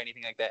movie or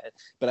anything like that.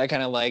 But I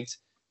kind of liked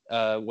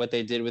what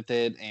they did with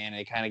it, and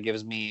it kind of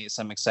gives me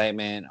some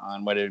excitement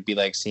on what it would be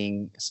like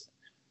seeing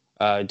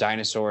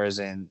dinosaurs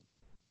in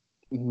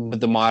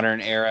the modern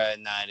era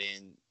and not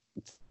in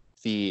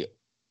the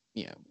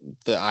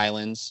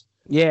islands.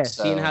 Yeah,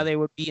 so, seeing how they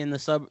would be in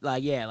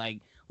the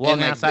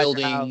walking outside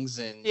buildings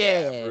and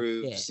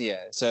roofs.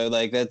 Yeah. So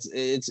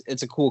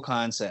it's a cool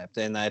concept,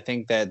 and I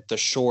think that the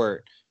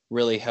short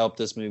really helped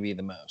this movie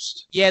the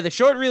most. Yeah, the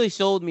short really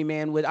sold me,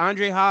 man. With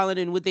Andre Holland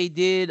and what they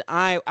did,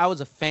 I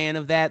was a fan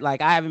of that.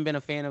 Like, I haven't been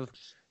a fan of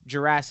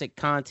Jurassic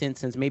content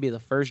since maybe the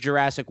first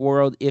Jurassic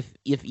World, if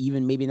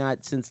even maybe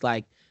not since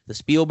like the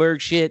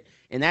Spielberg shit.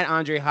 And that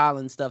Andre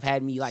Holland stuff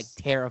had me like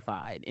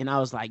terrified. And I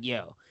was like,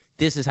 yo,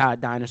 this is how a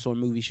dinosaur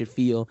movie should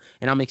feel.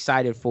 And I'm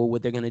excited for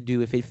what they're going to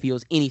do if it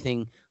feels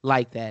anything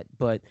like that.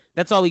 But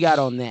that's all we got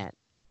on that.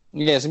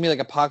 Yeah, it's going to be like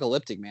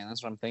apocalyptic, man.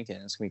 That's what I'm thinking.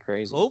 It's going to be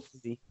crazy.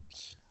 Hopefully.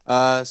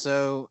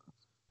 So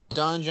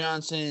Don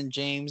Johnson,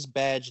 James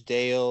Badge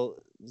Dale,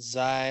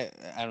 I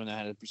don't know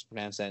how to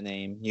pronounce that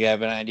name. You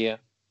have an idea?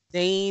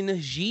 Zane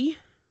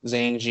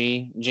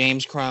G,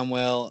 James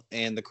Cromwell,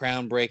 and the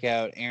Crown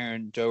breakout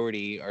Aaron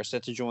Doherty are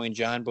set to join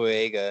John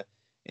Boyega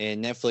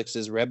in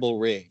Netflix's Rebel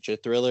Ridge, a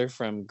thriller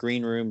from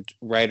Green Room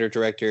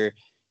writer-director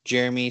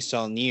Jeremy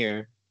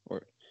Saulnier.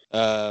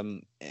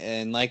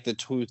 And like the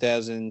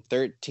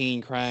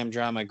 2013 crime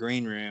drama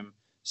Green Room,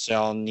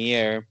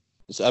 Saulnier's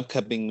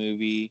upcoming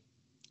movie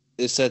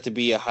is set to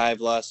be a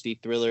high-velocity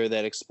thriller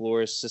that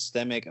explores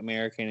systemic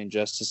American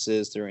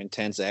injustices through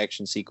intense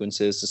action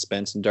sequences,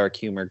 suspense, and dark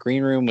humor.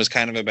 Green Room was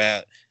kind of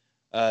about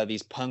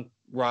these punk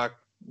rock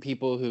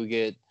people who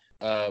get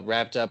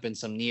wrapped up in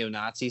some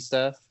neo-Nazi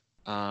stuff.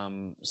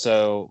 And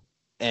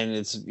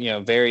it's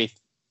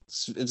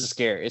it's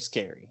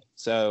scary.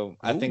 So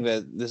I think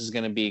that this is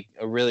going to be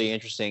a really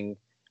interesting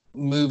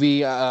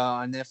movie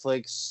on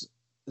Netflix.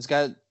 It's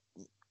got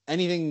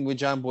anything with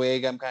John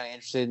Boyega I'm kind of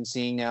interested in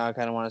seeing now. I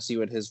kind of want to see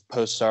what his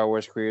post-Star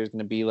Wars career is going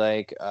to be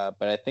like.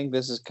 But I think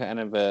this is kind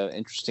of an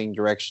interesting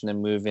direction to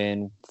move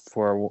in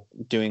for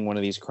doing one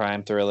of these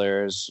crime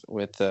thrillers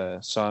with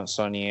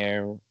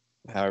Saulnier,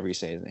 however you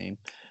say his name.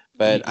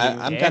 But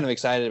I'm kind of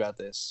excited about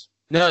this.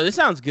 No, this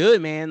sounds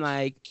good, man.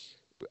 Like,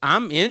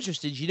 I'm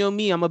interested. You know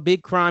me, I'm a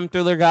big crime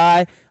thriller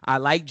guy. I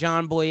like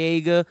John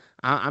Boyega.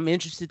 I'm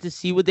interested to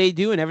see what they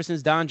do. And ever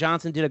since Don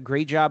Johnson did a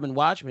great job in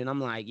Watchmen, I'm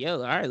like, yo,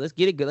 all right, let's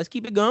get it good. Let's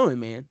keep it going,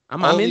 man.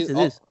 I'm into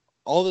this.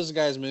 All those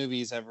guys'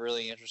 movies have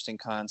really interesting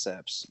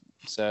concepts,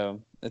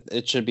 so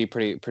it should be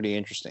pretty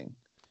interesting.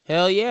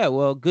 Hell yeah!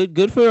 Well,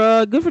 good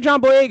for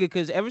John Boyega,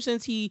 because ever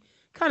since he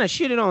kind of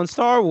shitted on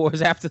Star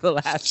Wars after the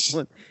last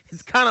one,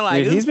 it's kind of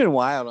like, dude, he's been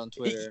wild on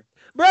Twitter,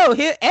 bro.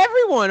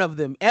 Every one of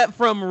them,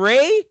 from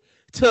Ray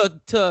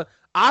to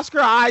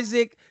Oscar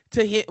Isaac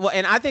to him. Well,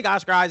 and I think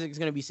Oscar Isaac is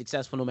going to be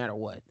successful no matter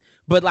what.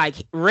 But like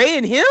Ray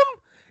and him,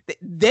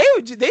 they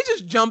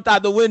just jumped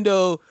out the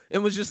window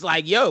and was just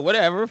like, yo,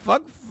 whatever,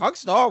 fuck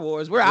Star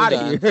Wars, we're out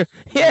of here.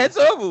 Yeah, it's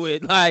over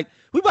with. Like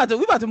we about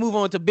to move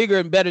on to bigger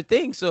and better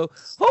things. So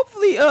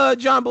hopefully,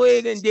 John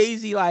Boyega and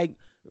Daisy like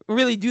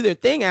really do their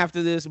thing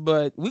after this.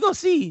 But we gonna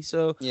see.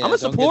 So yeah, I'm gonna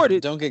support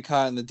it. Don't get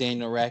caught in the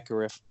Daniel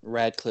Radcliffe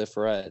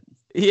rut.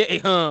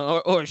 Yeah,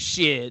 or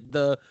shit.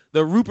 The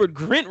Rupert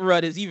Grint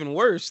rut is even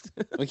worse.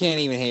 We can't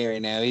even hear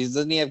it now.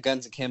 Doesn't he have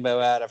Guns Akimbo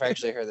out? I've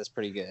actually heard that's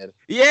pretty good.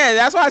 Yeah,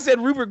 that's why I said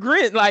Rupert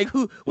Grint. Like,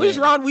 what is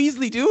Ron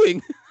Weasley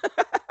doing?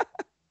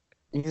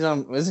 He's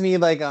on. Isn't he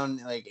like on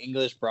like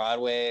English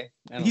Broadway?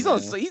 I don't He's know.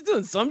 he's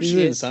doing some He's shit.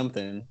 doing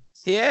something.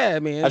 Yeah,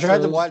 man. I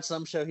tried to watch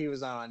some show he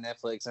was on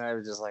Netflix, and I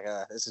was just like,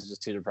 this is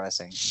just too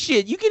depressing.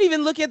 Shit, you can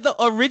even look at the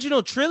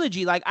original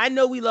trilogy. Like, I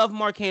know we love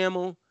Mark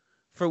Hamill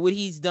for what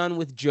he's done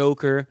with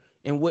Joker,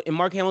 and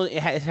Mark Hamill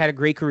has had a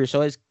great career.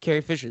 So has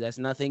Carrie Fisher. That's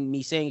nothing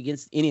me saying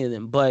against any of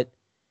them, but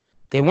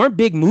they weren't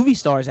big movie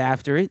stars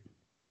after it.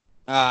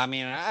 I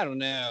mean, I don't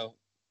know.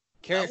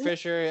 Carrie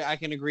Fisher, I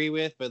can agree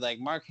with, but like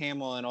Mark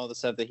Hamill and all the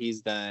stuff that he's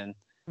done.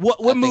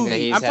 What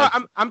movie? I'm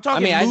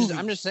talking. I mean,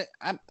 I'm just saying.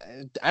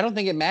 I don't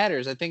think it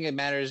matters. I think it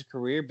matters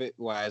career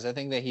wise. I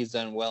think that he's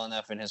done well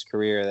enough in his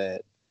career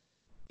that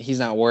he's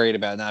not worried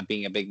about not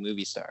being a big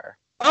movie star.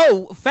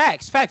 Oh,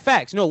 facts.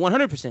 No,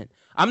 100%.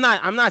 I'm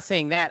not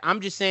saying that.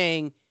 I'm just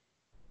saying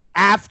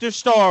after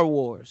Star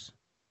Wars,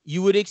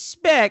 you would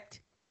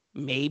expect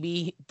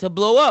maybe to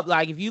blow up.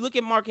 Like if you look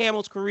at Mark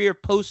Hamill's career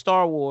post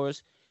Star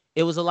Wars,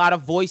 it was a lot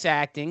of voice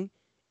acting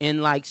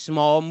in like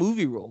small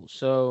movie roles.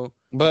 So,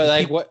 but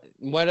like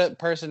what a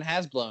person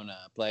has blown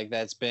up, like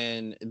that's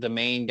been the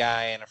main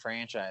guy in a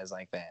franchise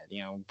like that.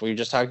 You know, we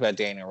just talked about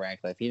Daniel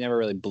Radcliffe. He never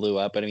really blew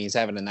up, but I mean, he's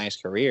having a nice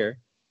career.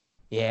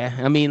 Yeah,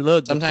 I mean,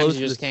 look. Sometimes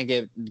you just can't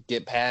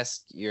get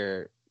past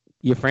your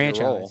franchise.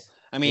 Your role.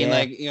 I mean,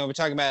 like we're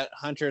talking about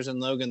Hunters and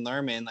Logan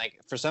Lerman. Like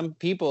for some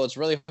people, it's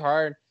really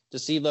hard to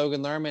see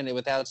Logan Lerman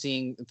without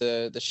seeing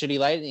the shitty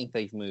Lightning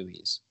Thief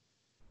movies.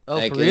 Oh,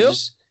 like, for real?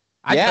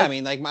 I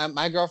mean, like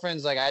my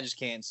girlfriend's like, I just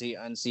can't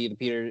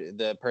unsee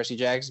the Percy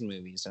Jackson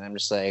movies, and I'm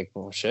just like,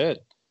 well,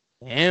 shit.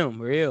 Damn,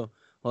 real.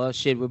 Well,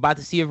 shit, we're about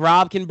to see if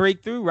Rob can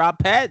break through. Rob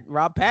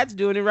Pat's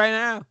doing it right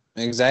now.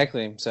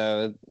 Exactly.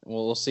 So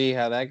we'll see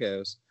how that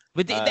goes.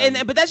 But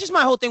but that's just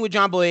my whole thing with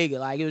John Boyega.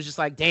 Like it was just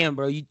like, damn,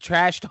 bro, you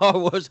trashed Star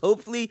Wars.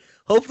 Hopefully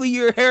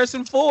you're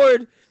Harrison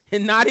Ford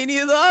and not any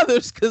of the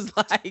others, because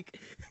like,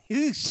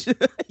 because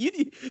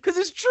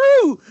it's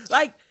true.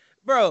 Like,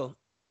 bro,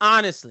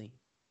 honestly.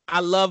 I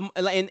love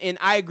and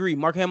I agree.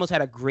 Mark Hamill's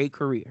had a great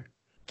career.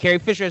 Carrie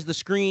Fisher as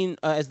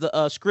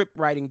the script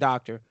writing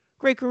doctor,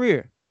 great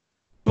career.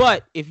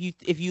 But if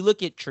you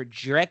look at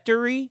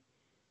trajectory,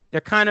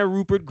 they're kind of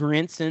Rupert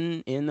Grint's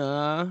and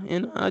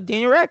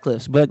Daniel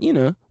Radcliffe's. But you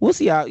know, you'll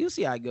see how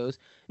it goes.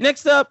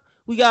 Next up,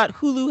 we got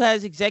Hulu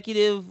has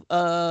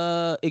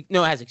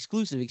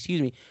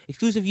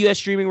exclusive U.S.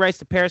 streaming rights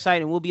to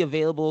Parasite and will be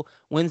available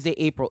Wednesday,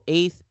 April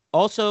 8th.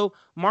 Also,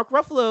 Mark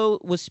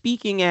Ruffalo was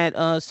speaking at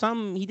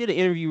he did an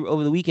interview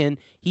over the weekend.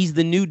 He's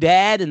the new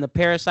dad in the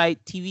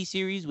Parasite TV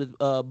series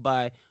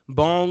by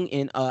Bong,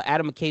 and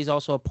Adam McKay is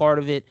also a part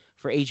of it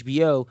for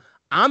HBO.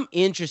 I'm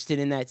interested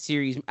in that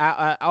series.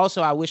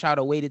 I wish I'd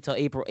have waited till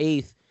April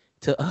 8th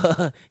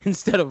to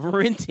instead of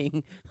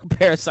renting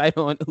Parasite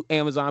on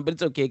Amazon, but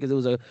it's okay because it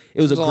was a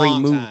great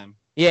movie. Time.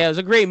 Yeah, it was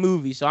a great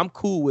movie, so I'm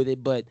cool with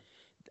it, but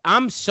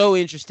I'm so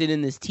interested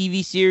in this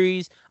TV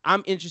series.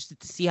 I'm interested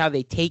to see how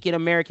they take it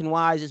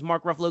American-wise. Is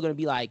Mark Ruffalo going to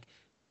be like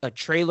a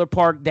trailer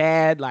park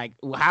dad? Like,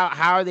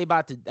 how are they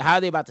about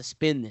to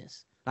spin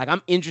this? Like,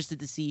 I'm interested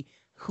to see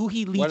who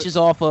he leeches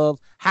off of,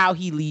 how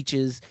he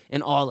leeches,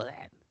 and all of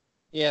that.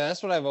 Yeah,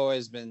 that's what I've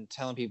always been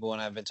telling people when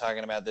I've been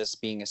talking about this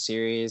being a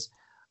series.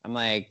 I'm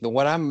like,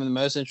 what I'm the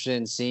most interested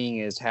in seeing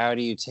is how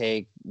do you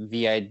take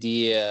the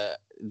idea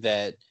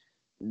that,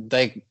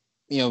 like,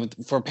 you know,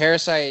 for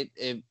Parasite,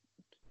 it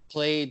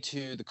played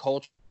to the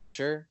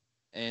culture,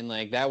 and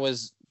like that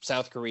was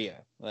South Korea.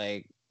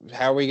 Like,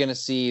 how are we going to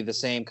see the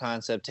same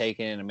concept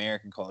taken in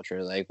American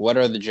culture? Like, what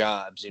are the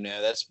jobs? You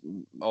know, that's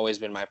always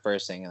been my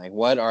first thing. Like,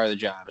 what are the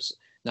jobs?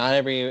 Not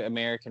every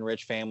American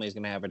rich family is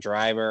going to have a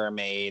driver, a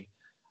maid,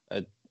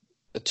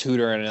 a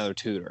tutor, and another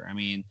tutor. I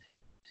mean,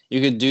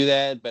 you could do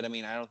that, but I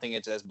mean, I don't think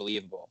it's as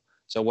believable.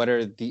 So what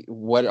are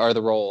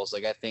the roles?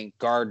 Like, I think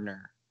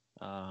gardener.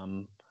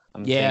 I'm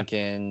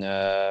thinking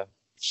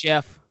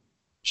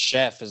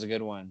Chef is a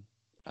good one.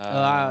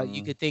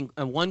 You could think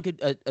a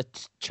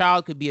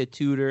child could be a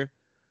tutor.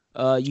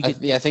 I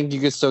think you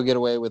could still get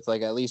away with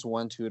like at least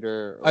one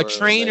tutor. A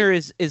trainer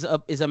is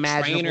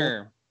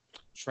imaginable.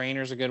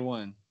 Trainer's a good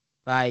one.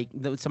 Like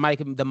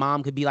the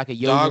mom could be like a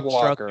yoga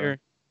instructor.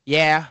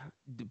 Yeah,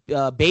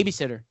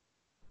 babysitter.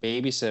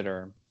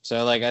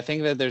 So like I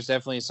think that there's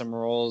definitely some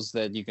roles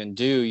that you can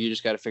do. You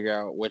just got to figure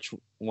out which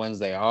ones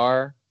they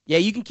are. Yeah,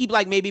 you can keep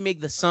like maybe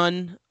make the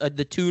son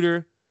the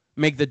tutor,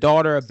 make the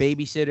daughter a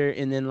babysitter,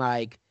 and then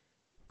like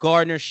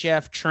gardener,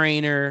 chef,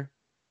 trainer.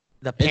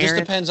 The parent. It just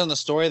depends on the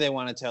story they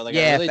want to tell. Like,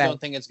 I really don't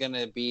think it's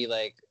gonna be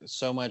like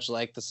so much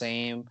like the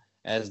same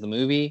as the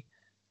movie.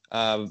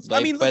 Bong's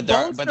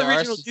the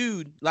original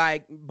dude.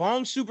 Like,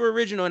 Bong's super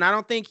original, and I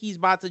don't think he's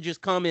about to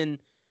just come and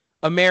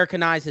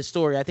Americanize his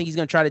story. I think he's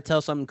gonna try to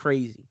tell something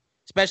crazy,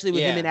 especially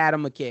with him and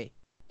Adam McKay.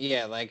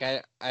 Yeah, like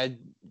I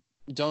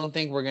don't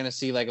think we're gonna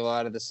see like a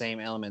lot of the same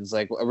elements.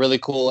 Like a really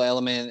cool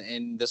element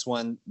in this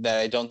one that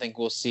I don't think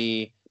we'll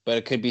see, but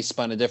it could be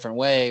spun a different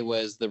way,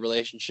 was the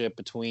relationship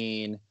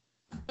between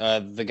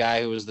the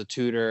guy who was the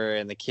tutor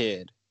and the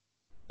kid.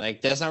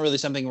 Like, that's not really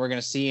something we're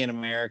gonna see in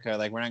America.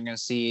 Like, we're not gonna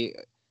see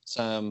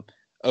some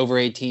over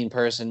 18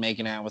 person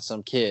making out with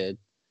some kid.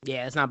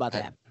 Yeah, it's not about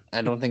that.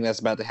 I don't think that's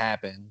about to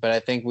happen. But I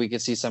think we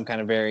could see some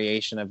kind of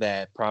variation of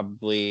that.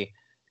 Probably,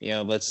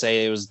 let's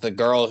say it was the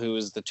girl who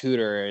was the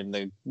tutor,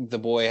 and the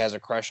boy has a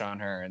crush on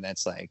her, and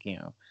that's like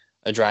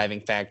a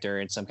driving factor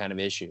in some kind of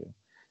issue.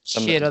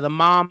 Or the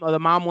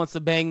mom wants to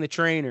bang the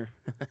trainer.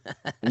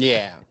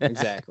 Yeah,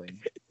 exactly.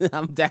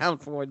 I'm down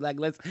for it. Like,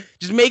 let's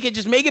just make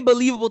it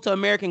believable to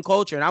American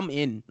culture, and I'm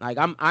in. Like,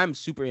 I'm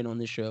super in on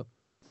this show.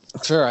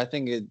 Sure, I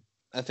think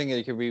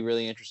it could be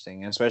really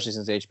interesting, especially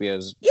since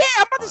HBO's. Yeah,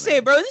 I'm about to say,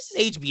 bro, this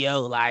is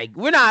HBO. Like,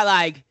 we're not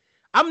like,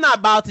 I'm not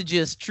about to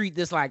just treat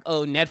this like,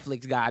 oh,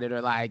 Netflix got it or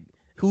like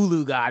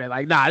Hulu got it.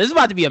 Like, nah, this is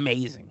about to be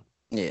amazing.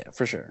 Yeah,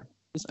 for sure.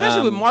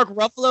 Especially with Mark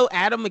Ruffalo,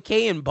 Adam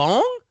McKay, and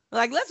Bong.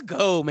 Like, let's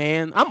go,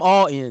 man. I'm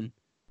all in.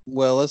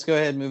 Well, let's go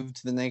ahead and move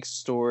to the next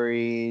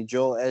story.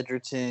 Joel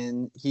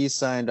Edgerton, he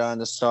signed on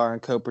to star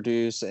and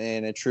co-produce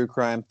in a true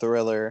crime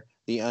thriller,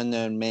 The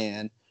Unknown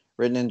Man,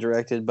 written and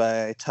directed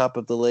by Top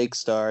of the Lake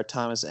star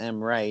Thomas M.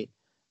 Wright.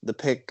 The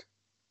pick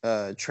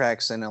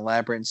tracks an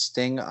elaborate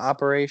sting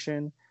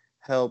operation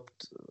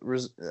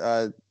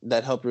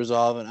that helped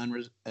resolve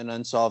an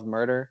unsolved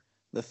murder.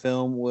 The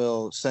film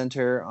will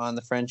center on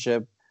the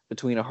friendship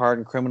between a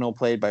hardened criminal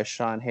played by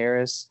Sean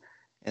Harris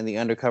and the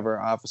undercover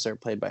officer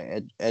played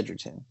by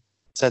Edgerton,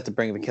 set to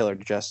bring the killer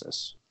to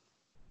justice.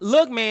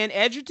 Look, man,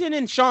 Edgerton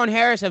and Sean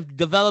Harris have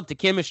developed a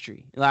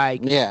chemistry.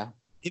 Like, yeah,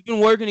 they've been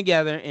working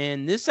together,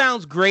 and this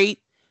sounds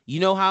great.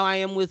 You know how I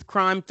am with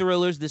crime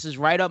thrillers. This is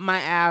right up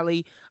my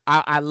alley.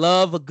 I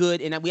love a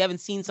good, and we haven't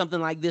seen something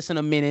like this in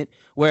a minute,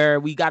 where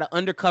we got an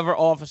undercover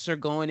officer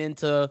going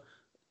into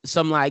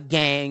some like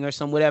gang or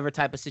some whatever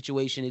type of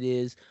situation it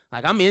is.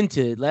 Like, I'm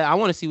into it. I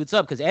want to see what's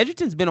up, because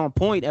Edgerton's been on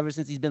point ever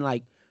since he's been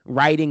like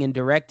writing and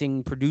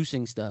directing,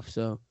 producing stuff.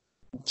 So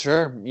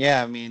sure,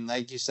 yeah. I mean,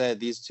 like you said,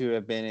 these two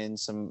have been in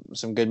some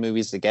good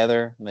movies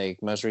together.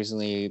 Like most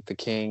recently, The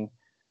King.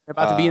 They're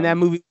about to be in that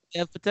movie with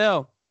Dev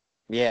Patel.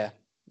 Yeah.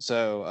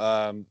 So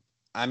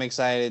I'm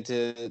excited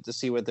to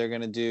see what they're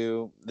gonna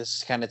do.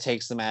 This kind of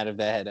takes them out of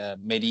that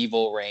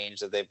medieval range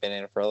that they've been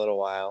in for a little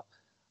while,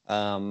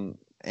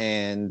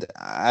 and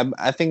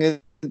I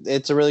think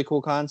it's a really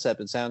cool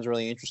concept. It sounds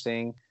really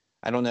interesting.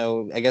 I don't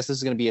know. I guess this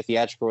is gonna be a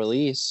theatrical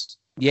release.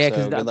 Yeah,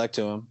 because good luck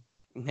to him.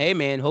 Hey,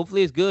 man,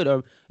 hopefully it's good,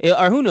 or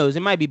who knows?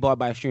 It might be bought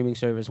by a streaming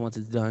service once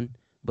it's done,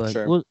 but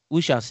sure.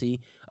 we shall see.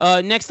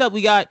 Next up,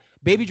 we got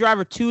Baby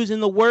Driver 2 is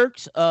in the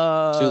works. Too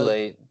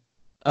late.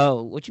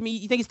 Oh, what you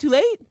mean? You think it's too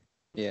late?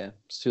 Yeah,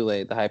 it's too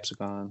late. The hype's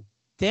gone.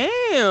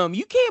 Damn,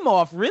 you came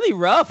off really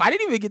rough. I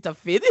didn't even get to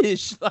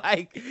finish.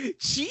 Like,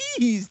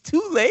 jeez,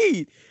 too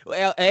late.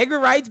 Well, Edgar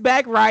Wright's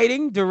back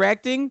writing,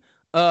 directing.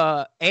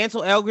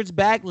 Ansel Elgort's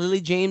back.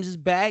 Lily James is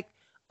back.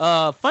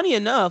 Funny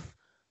enough,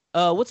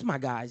 what's my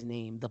guy's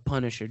name? The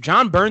Punisher.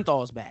 Jon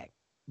Bernthal's back,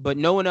 but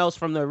no one else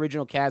from the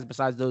original cast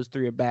besides those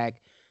three are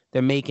back.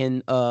 They're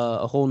making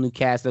a whole new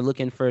cast. They're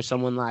looking for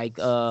someone like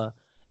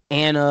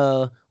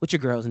Anna. What's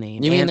your girl's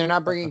name? You mean they're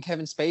not bringing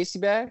Kevin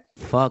Spacey back?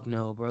 Fuck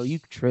no, bro. You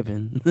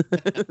tripping?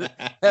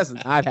 That's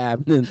not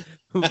happening.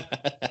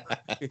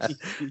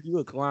 You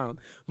a clown.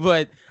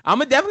 But I'm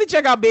gonna definitely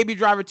check out Baby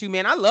Driver 2,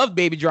 man. I love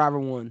Baby Driver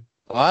 1.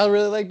 Well, I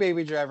really like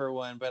Baby Driver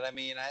 1, but I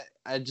mean,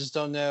 I just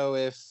don't know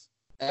if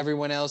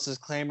everyone else is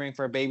clamoring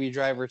for Baby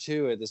Driver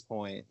 2 at this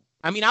point.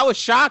 I mean, I was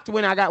shocked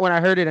when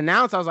I heard it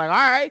announced. I was like,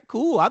 all right,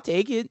 cool, I'll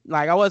take it.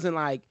 Like, I wasn't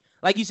like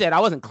you said,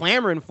 I wasn't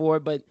clamoring for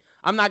it, but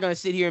I'm not going to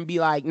sit here and be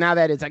like, now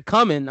that it's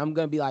coming, I'm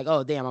going to be like,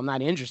 oh, damn, I'm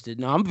not interested.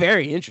 No, I'm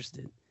very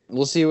interested.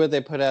 We'll see what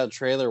they put out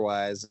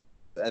trailer-wise.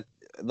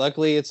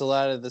 Luckily, it's a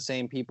lot of the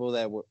same people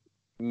that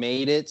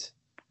made it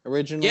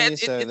originally. Yeah,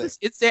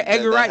 it's their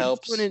Edgar Wright.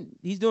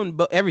 He's doing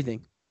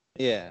everything.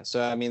 Yeah,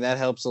 so, I mean, that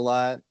helps a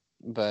lot,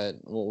 but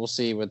we'll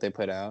see what they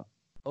put out.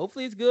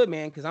 Hopefully it's good,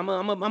 man, because I'm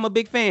a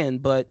big fan.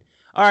 But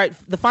all right,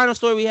 the final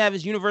story we have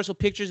is Universal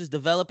Pictures is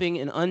developing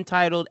an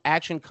untitled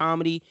action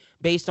comedy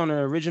based on an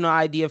original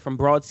idea from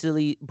Broad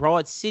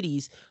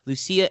City's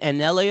Lucia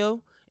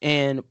Agnello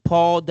and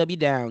Paul W.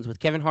 Downs, with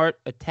Kevin Hart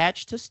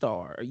attached to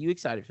star. Are you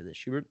excited for this,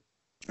 Schubert?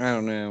 I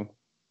don't know.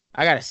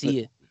 I gotta see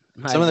it.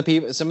 Some of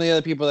the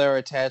other people that were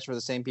attached were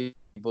the same people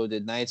who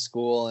did Night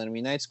School, and I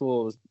mean Night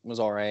School was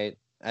all right.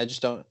 I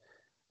just don't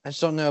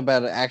know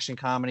about an action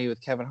comedy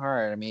with Kevin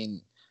Hart. I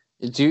mean,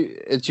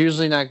 it's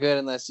usually not good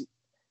unless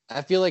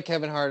I feel like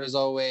Kevin Hart is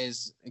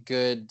always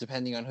good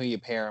depending on who you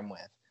pair him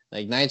with.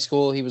 Like Night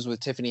School, he was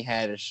with Tiffany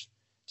Haddish.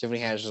 Tiffany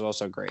Haddish is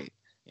also great.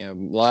 You know,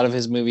 a lot of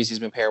his movies he's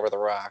been paired with The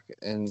Rock,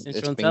 and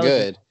it's been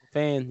good.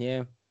 Fan,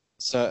 yeah.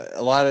 So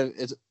a lot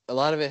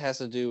of it has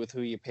to do with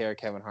who you pair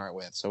Kevin Hart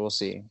with. So we'll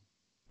see.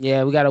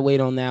 Yeah, we gotta wait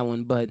on that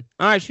one. But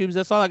all right, Shubes,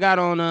 that's all I got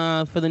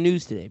on for the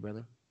news today,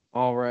 brother.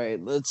 All right,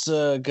 let's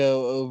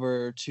go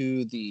over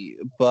to the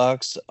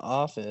box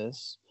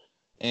office,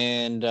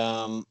 and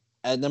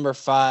at number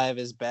 5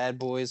 is Bad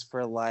Boys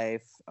for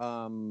Life.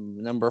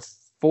 Number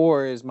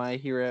 4 is My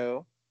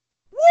Hero.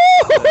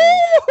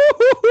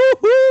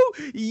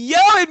 Yo,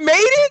 it made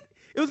it.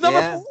 It was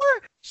number 4.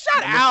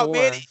 Shut out,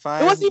 man. It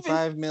wasn't even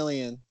 5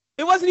 million.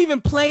 It wasn't even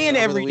playing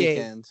every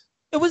day.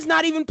 It was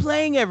not even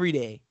playing every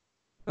day.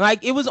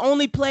 Like, it was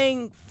only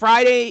playing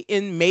Friday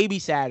and maybe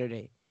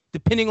Saturday,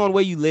 depending on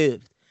where you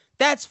lived.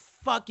 That's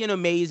fucking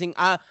amazing.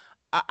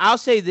 I'll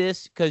say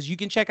this because you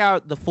can check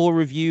out the full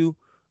review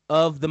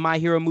of the My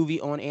Hero movie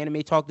on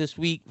Anime Talk this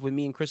week with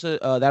me and Krista.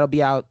 That'll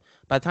be out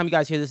by the time you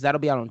guys hear this. That'll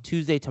be out on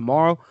Tuesday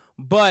tomorrow.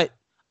 But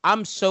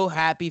I'm so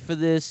happy for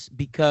this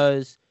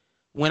because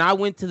when I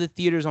went to the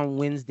theaters on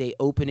Wednesday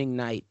opening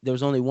night, there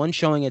was only one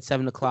showing at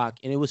 7 o'clock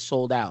and it was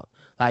sold out.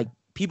 Like,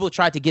 people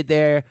tried to get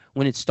there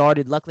when it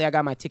started. Luckily, I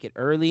got my ticket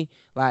early.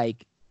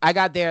 Like, I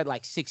got there at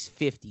like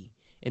 6:50,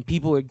 and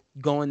people were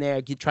going there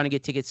trying to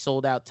get tickets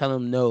sold out.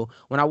 Telling them no.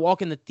 When I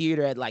walk in the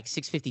theater at like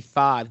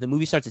 6:55, the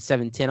movie starts at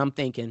 7:10. I'm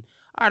thinking,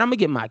 all right, I'm gonna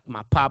get my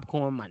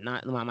popcorn,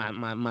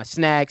 my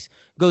snacks,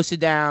 go sit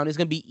down. It's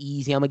gonna be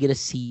easy. I'm gonna get a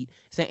seat.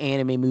 It's an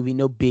anime movie,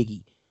 no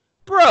biggie.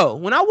 Bro,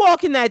 when I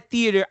walk in that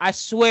theater, I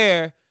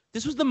swear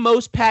this was the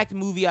most packed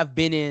movie I've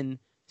been in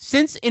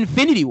since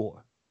Infinity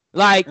War.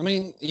 Like, I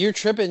mean, you're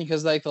tripping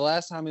because like the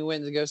last time we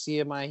went to go see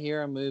a My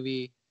Hero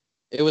movie,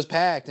 it was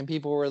packed and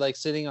people were like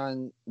sitting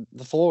on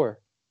the floor.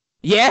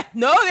 yeah,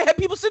 no, they had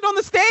people sitting on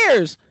the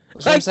stairs.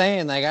 That's Like, what I'm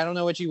saying. Like, I don't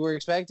know what you were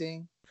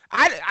expecting.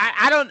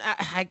 I don't.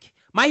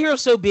 My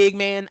Hero's so big,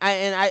 man.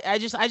 I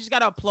just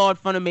gotta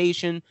applaud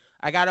Funimation.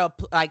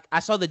 I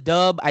saw the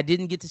dub. I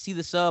didn't get to see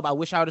the sub. I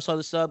wish I would have saw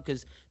the sub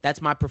because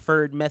that's my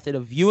preferred method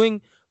of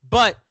viewing.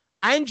 But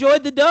I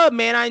enjoyed the dub,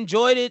 man. I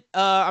enjoyed it.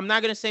 I'm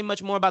not gonna say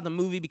much more about the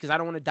movie because I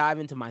don't want to dive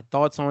into my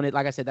thoughts on it.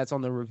 Like I said, that's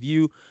on the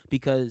review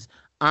because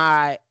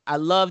I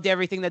loved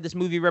everything that this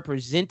movie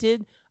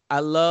represented. I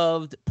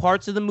loved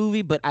parts of the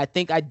movie, but I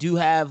think I do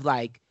have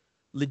like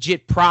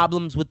legit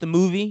problems with the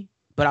movie.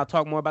 But I'll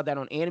talk more about that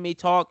on Anime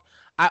Talk.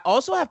 I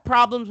also have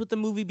problems with the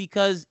movie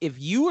because if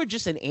you were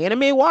just an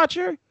anime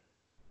watcher,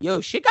 yo,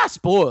 shit got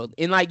spoiled.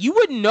 And like you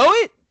wouldn't know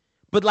it,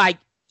 but like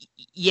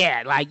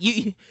yeah, like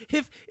you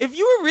if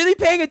you were really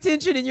paying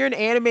attention and you're an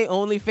anime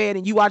only fan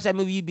and you watch that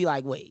movie, you'd be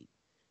like, wait,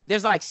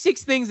 there's like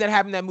 6 things that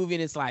happen in that movie,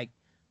 and it's like,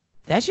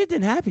 that shit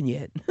didn't happen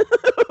yet.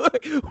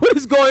 What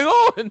is going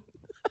on?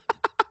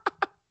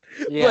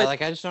 Yeah, But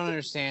like I just don't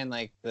understand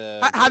like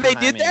how the they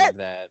did timing that? of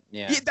that.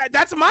 Yeah. Yeah,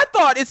 that's my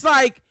thought. It's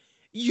like,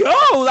 yo,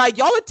 like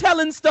y'all are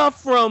telling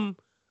stuff from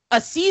a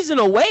season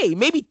away,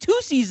 maybe 2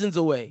 seasons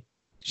away.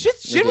 Shit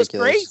was Ridiculous.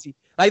 crazy.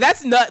 Like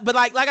that's nut. But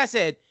like I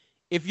said,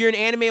 if you're an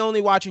anime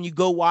only watcher and you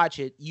go watch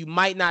it, you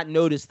might not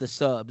notice the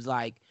subs.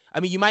 Like,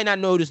 I mean, you might not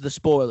notice the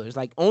spoilers.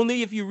 Like,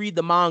 only if you read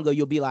the manga,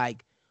 you'll be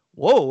like,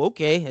 whoa,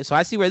 okay. So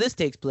I see where this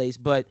takes place.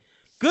 But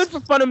good for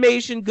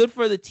Funimation, good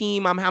for the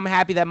team. I'm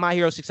happy that My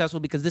Hero's successful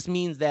because this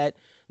means that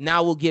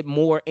now we'll get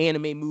more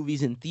anime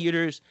movies in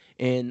theaters,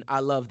 and I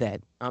love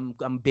that. I'm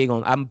big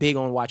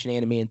on watching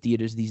anime in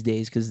theaters these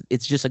days because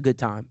it's just a good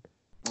time.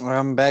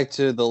 Back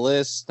to the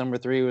list. Number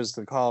 3 was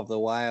The Call of the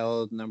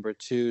Wild. Number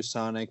 2,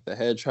 Sonic the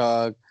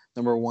Hedgehog.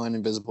 Number 1,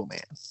 Invisible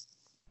Man.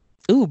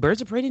 Ooh, Birds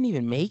of Prey didn't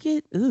even make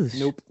it. Ooh,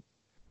 Nope.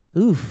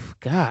 oof,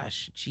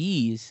 gosh,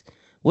 jeez,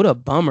 what a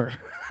bummer.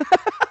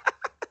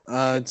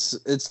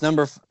 It's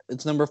number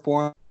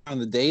 4 on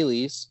the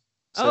dailies.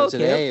 So Okay.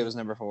 today it was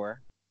number 4.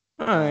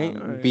 All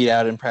right. Beat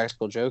out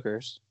Impractical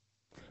Jokers.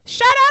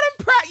 Shout out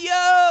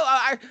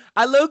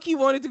I low key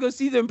wanted to go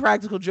see the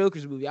Impractical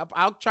Jokers movie.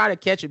 I'll try to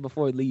catch it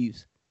before it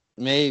leaves.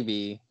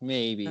 Maybe.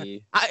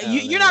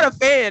 You're not a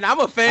fan. I'm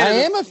a fan. I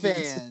am a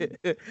fan.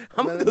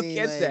 I'm gonna go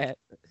catch that.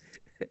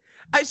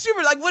 I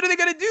super like. What are they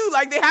gonna do?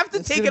 Like they have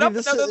to take it up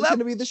another level. It's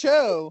gonna be the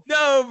show.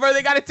 No, bro,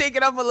 they gotta take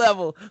it up a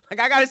level. Like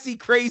I gotta see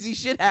crazy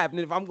shit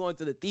happening if I'm going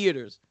to the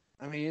theaters.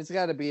 I mean, it's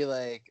got to be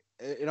like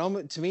it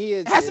almost to me.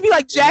 It has to be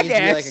like Jackass. It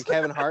needs to be like a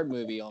Kevin Hart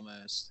movie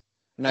almost.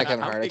 Not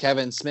Kevin Hart, a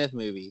Kevin Smith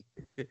movie.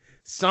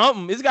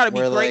 Something. It's got to be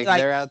where, great.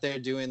 Like they're out there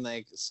doing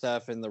like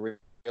stuff in the real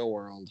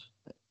world,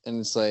 and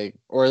it's like,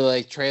 or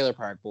like Trailer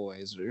Park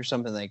Boys or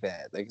something like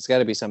that. Like it's got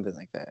to be something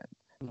like that.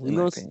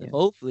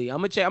 Hopefully, I'm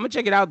gonna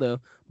check it out though.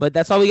 But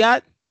that's all we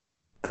got.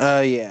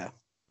 Yeah.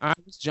 All right,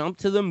 let's jump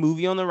to the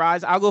movie on the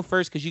rise. I'll go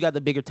first because you got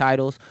the bigger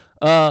titles.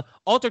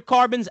 Altered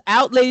Carbon's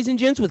out, ladies and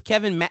gents, with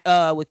Kevin.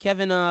 No,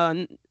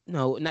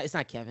 it's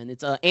not Kevin.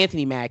 It's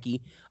Anthony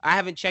Mackie. I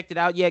haven't checked it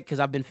out yet because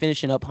I've been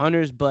finishing up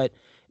Hunters. But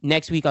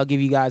next week I'll give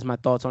you guys my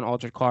thoughts on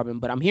Altered Carbon.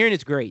 But I'm hearing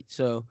it's great,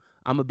 so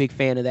I'm a big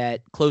fan of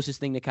that.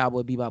 Closest thing to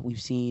Cowboy Bebop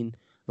we've seen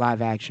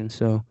live action,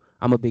 so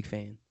I'm a big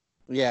fan.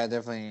 Yeah,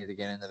 definitely need to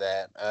get into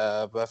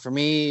that. But for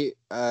me,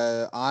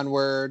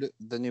 Onward,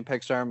 the new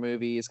Pixar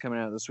movie, is coming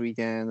out this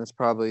weekend. That's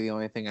probably the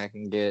only thing I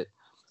can get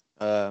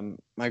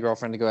my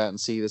girlfriend to go out and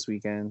see this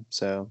weekend.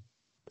 So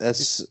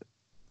that's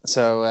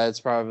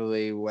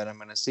probably what I'm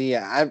gonna see.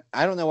 I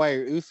don't know why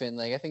you're oofing.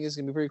 Like I think it's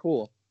gonna be pretty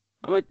cool.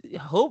 I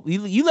hope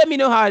you let me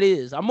know how it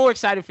is. I'm more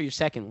excited for your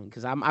second one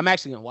because I'm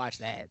actually gonna watch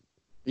that.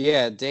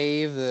 Yeah,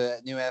 Dave, the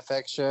new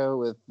FX show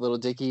with Little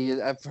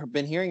Dicky. I've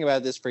been hearing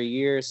about this for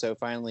years, so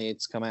finally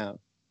it's come out.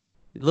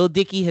 Lil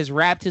Dicky has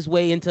rapped his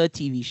way into a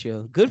TV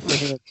show. Good for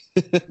him.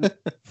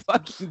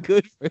 Fucking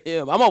good for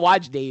him. I'm gonna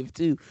watch Dave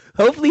too.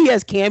 Hopefully he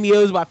has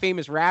cameos by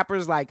famous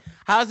rappers. Like,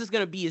 how is this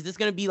gonna be? Is this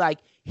gonna be like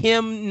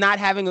him not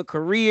having a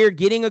career,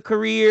 getting a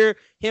career,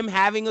 him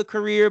having a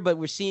career, but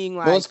we're seeing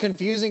like... Well, it's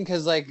confusing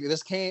because like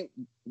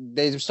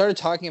they started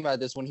talking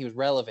about this when he was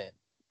relevant,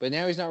 but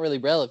now he's not really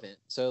relevant.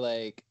 So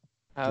like,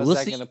 how is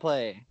that gonna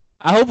play?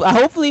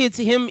 Hopefully it's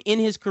him in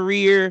his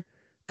career,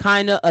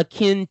 kind of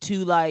akin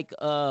to like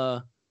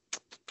an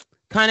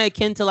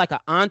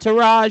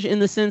Entourage in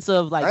the sense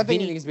of like... I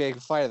think it needs to be like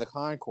a Flight of the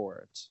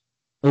Conchords.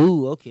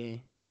 Ooh,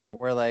 okay.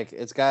 Where like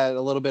it's got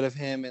a little bit of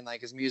him in like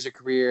his music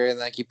career, and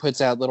like he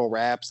puts out little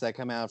raps that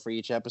come out for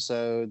each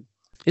episode.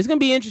 It's gonna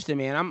be interesting,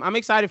 man. I'm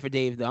excited for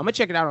Dave though. I'm gonna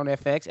check it out on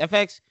FX.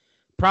 FX,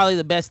 probably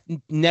the best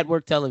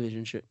network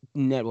television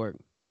network.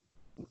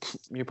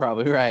 You're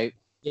probably right.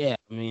 Yeah,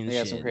 I mean they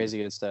got some crazy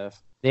good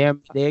stuff. They're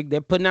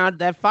putting out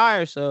that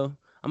fire, so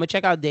I'm gonna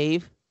check out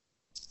Dave.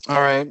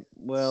 All right.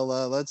 Well,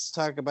 let's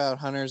talk about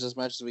Hunters as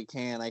much as we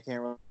can. I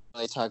can't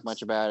really talk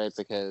much about it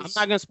because I'm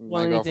not gonna spoil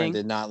my girlfriend anything.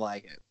 did not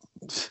like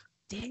it.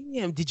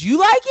 Damn, did you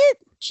like it?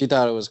 She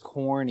thought it was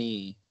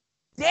corny.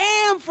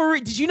 Damn,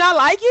 did you not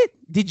like it?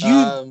 Did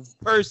you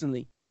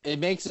personally? It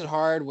makes it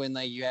hard when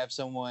like you have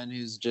someone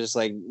who's just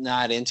like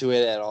not into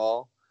it at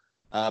all.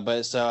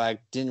 But so I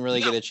didn't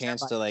really get a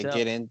chance to like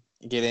get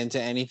into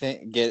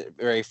anything, get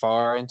very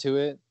far into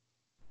it.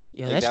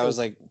 Yeah, like, that was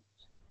like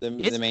the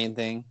main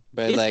thing.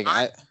 But like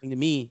to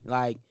me,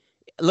 like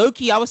low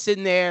key, I was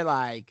sitting there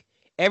like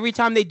every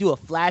time they do a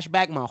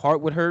flashback, my heart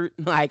would hurt.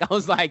 Like I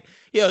was like,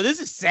 yo, this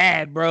is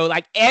sad, bro.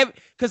 Like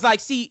because like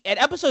see at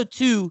episode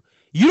 2,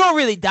 you don't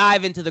really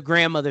dive into the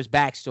grandmother's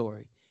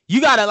backstory.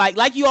 You gotta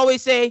like you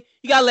always say,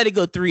 you gotta let it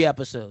go 3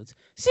 episodes.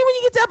 See, when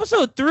you get to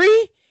episode 3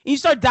 and you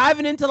start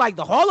diving into like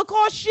the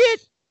Holocaust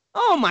shit,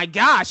 oh my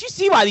gosh, you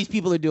see why these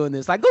people are doing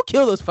this. Like, go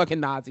kill those fucking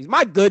Nazis.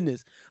 My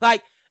goodness.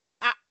 Like,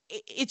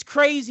 it's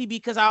crazy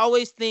because I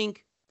always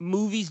think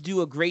movies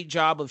do a great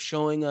job of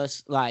showing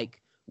us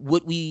like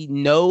what we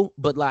know,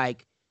 but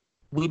like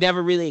we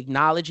never really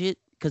acknowledge it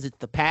because it's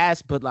the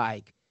past. But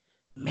like,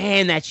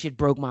 man, that shit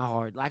broke my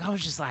heart. Like, I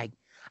was just like,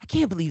 I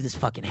can't believe this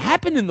fucking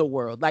happened in the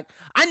world. Like,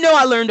 I know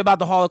I learned about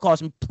the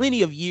Holocaust in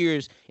plenty of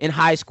years in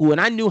high school, and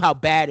I knew how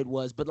bad it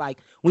was. But like,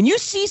 when you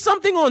see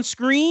something on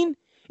screen,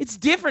 it's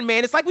different,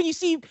 man. It's like when you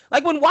see,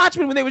 like when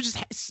Watchmen, when they were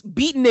just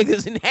beating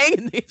niggas and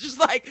hanging niggas, just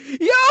like,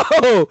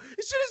 yo,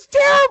 this shit is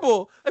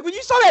terrible. Like when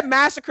you saw that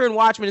massacre in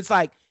Watchmen, it's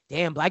like,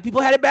 damn, black people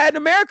had it bad in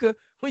America.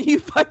 When you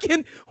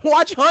fucking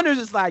watch Hunters,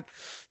 it's like,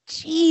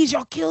 geez,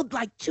 y'all killed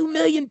like 2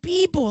 million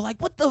people.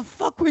 Like, what the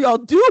fuck were y'all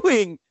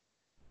doing?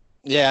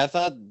 Yeah, I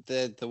thought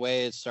that the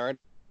way it started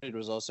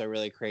was also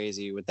really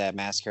crazy with that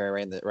massacre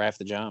right off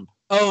the jump.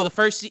 Oh,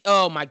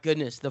 oh my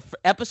goodness.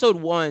 Episode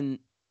 1.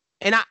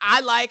 And I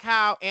like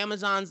how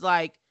Amazon's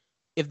like,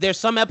 if there's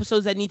some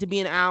episodes that need to be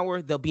an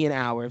hour, they'll be an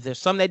hour. If there's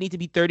some that need to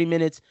be 30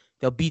 minutes,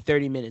 they'll be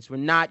 30 minutes. We're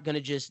not going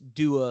to just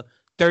do a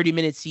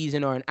 30-minute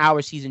season or an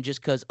hour season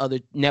just because other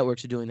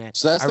networks are doing that.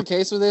 So that's the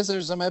case with this?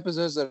 There's some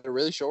episodes that are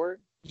really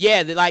short?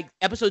 Yeah, like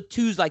episode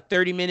 2 is like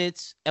 30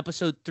 minutes.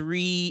 Episode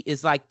 3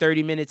 is like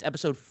 30 minutes.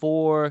 Episode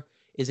 4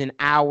 is an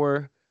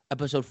hour.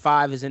 Episode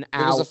 5 is an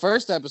hour. Because the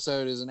first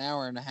episode is an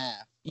hour and a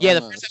half.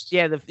 Yeah,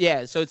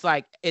 yeah. So it's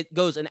like it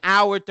goes an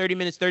hour, 30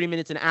 minutes, 30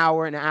 minutes, an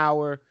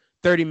hour,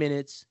 30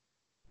 minutes,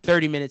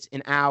 30 minutes,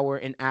 an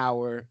hour,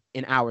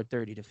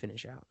 30 to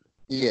finish out.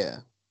 Yeah.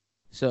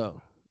 So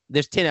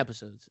there's 10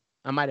 episodes.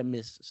 I might have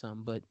missed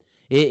some, but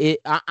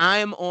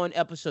I'm on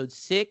episode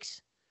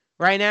 6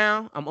 right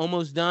now. I'm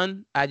almost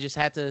done. I just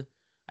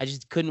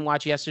couldn't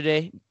watch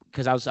yesterday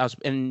because I was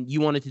and you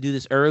wanted to do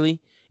this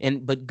early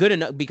but good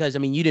enough because I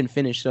mean you didn't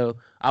finish, so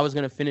I was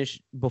gonna finish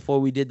before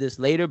we did this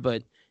later,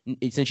 but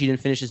since you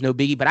didn't finish, it's no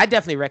biggie. But I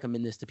definitely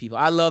recommend this to people.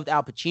 I loved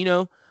Al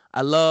Pacino.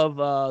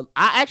 I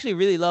actually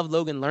really loved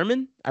Logan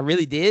Lerman. I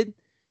really did.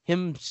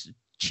 Him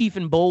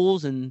chiefing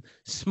bowls and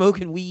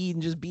smoking weed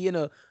and just being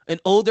an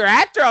older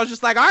actor. I was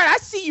just like, all right, I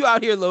see you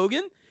out here,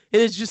 Logan.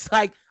 And it's just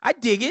like, I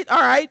dig it.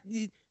 All right.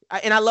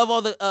 And I love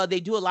all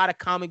they do a lot of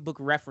comic book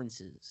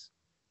references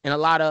and a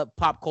lot of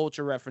pop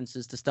culture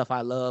references to stuff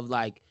I love.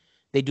 Like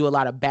they do a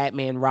lot of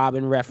Batman,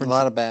 Robin references. A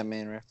lot of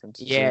Batman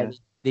references. Yeah.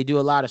 They do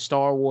a lot of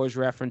Star Wars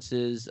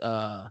references.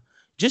 I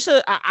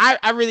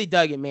really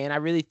dug it, man. I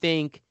really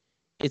think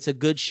it's a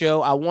good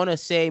show. I want to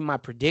say my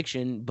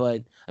prediction,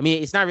 but I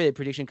mean, it's not really a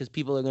prediction because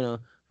people are going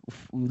to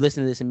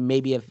listen to this and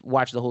maybe have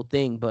watched the whole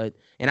thing.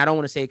 And I don't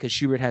want to say it because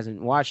Schubert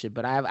hasn't watched it,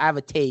 but I have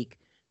a take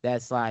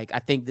that's like, I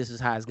think this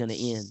is how it's going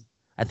to end.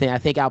 I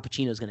think Al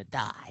Pacino's going to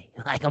die.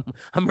 Like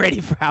I'm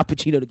ready for Al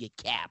Pacino to get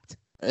capped.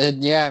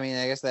 Yeah, I mean,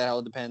 I guess that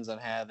all depends on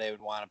how they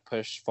would want to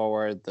push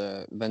forward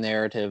the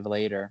narrative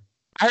later.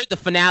 I heard the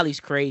finale's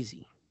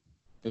crazy.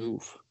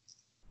 Oof.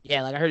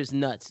 Yeah, like I heard it's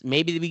nuts.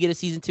 Maybe we get a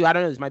season 2. I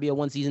don't know. This might be a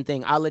 1 season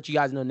thing. I'll let you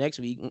guys know next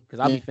week because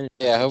I'll be finished.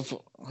 Yeah,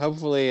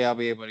 hopefully I'll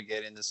be able to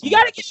get into some You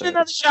more gotta give it another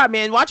episodes. shot,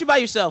 man. Watch it by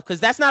yourself because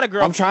that's not a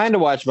girl. I'm trying to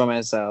watch by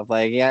myself.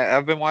 Like, yeah,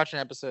 I've been watching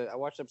episode. I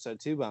watched episode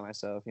 2 by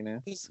myself.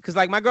 Because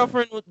like my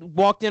girlfriend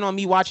walked in on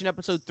me watching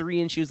episode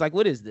 3 and she was like,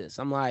 "What is this?"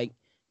 I'm like,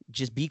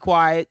 "Just be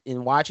quiet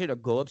and watch it or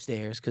go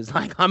upstairs because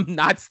like I'm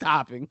not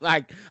stopping.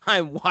 Like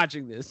I'm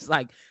watching this.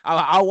 Like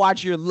I'll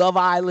watch your Love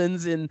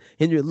Islands and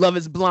your Love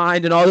Is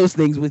Blind and all those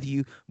things with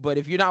you. But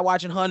if you're not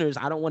watching Hunters,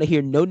 I don't want to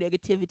hear no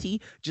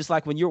negativity. Just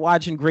like when you're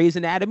watching Grey's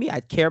Anatomy,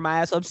 I carry my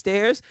ass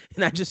upstairs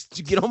and I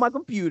just get on my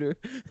computer.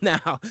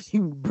 Now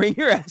you bring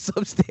your ass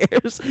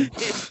upstairs."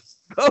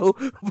 Go,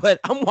 but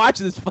I'm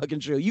watching this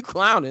fucking show. You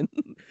clowning.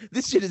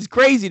 This shit is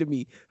crazy to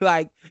me.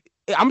 Like,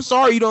 I'm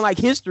sorry you don't like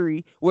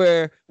history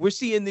where we're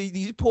seeing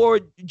these poor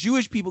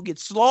Jewish people get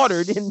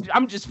slaughtered and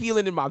I'm just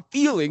feeling in my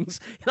feelings.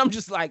 And I'm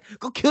just like,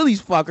 go kill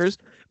these fuckers.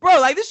 Bro,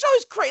 like, this show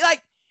is crazy.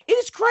 Like, it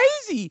is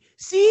crazy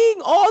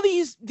seeing all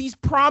these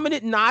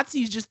prominent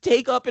Nazis just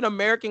take up in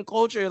American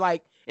culture.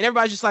 Like, and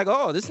everybody's just like,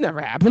 oh, this never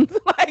happened.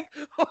 Like,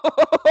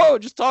 oh,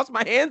 just toss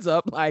my hands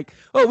up. Like,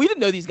 oh, we didn't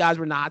know these guys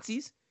were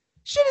Nazis.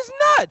 Shit is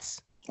nuts.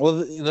 Well,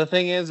 the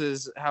thing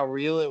is how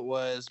real it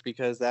was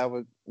because that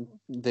was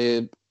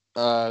the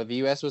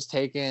U.S. was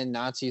taking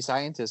Nazi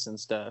scientists and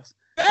stuff,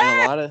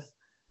 and a lot of,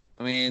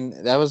 I mean,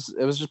 it was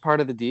just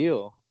part of the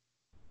deal.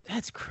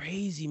 That's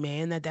crazy,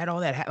 man. That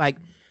all that like,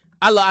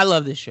 I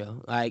love this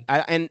show. Like,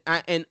 and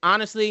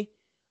honestly,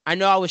 I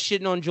know I was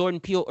shitting on Jordan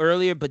Peele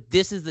earlier, but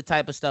this is the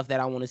type of stuff that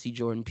I want to see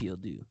Jordan Peele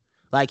do.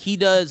 Like, he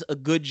does a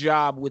good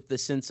job with the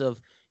sense of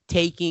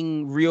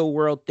taking real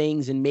world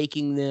things and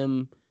making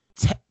them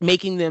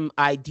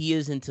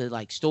ideas into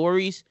like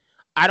stories.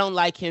 I don't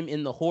like him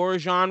in the horror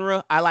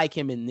genre. I like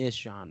him in this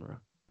genre.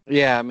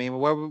 Yeah, I mean,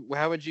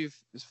 how would you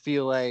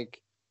feel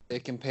like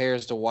it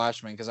compares to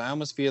Watchmen? Because I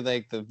almost feel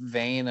like the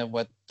vein of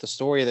what the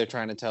story they're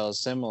trying to tell is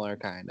similar,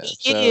 kind of.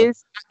 It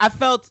is. I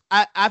felt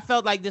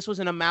like this was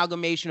an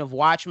amalgamation of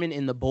Watchmen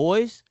and The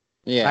Boys.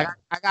 Yeah, like,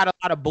 I got a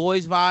lot of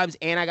Boys vibes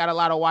and I got a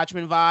lot of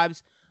Watchmen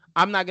vibes.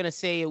 I'm not gonna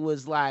say it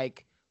was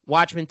like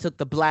Watchmen took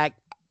the black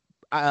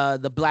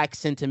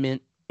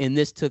sentiment and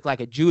this took like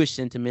a Jewish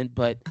sentiment,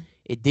 but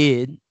it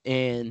did.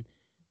 And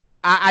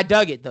I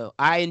dug it though.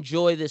 I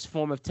enjoy this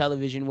form of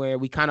television where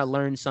we kind of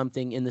learn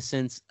something in the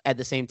sense at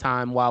the same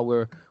time while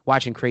we're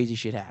watching crazy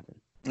shit happen.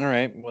 All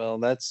right. Well,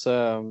 that's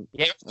a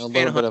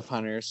little bit of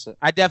Hunters.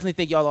 I definitely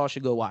think y'all all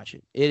should go watch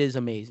it. It is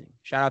amazing.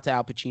 Shout out to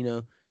Al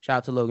Pacino. Shout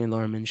out to Logan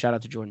Lerman. Shout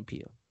out to Jordan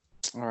Peele.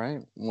 All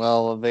right.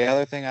 Well, the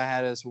other thing I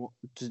had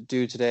to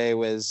do today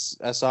was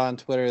I saw on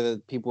Twitter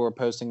that people were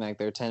posting like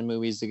their 10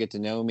 movies to get to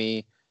know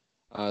me.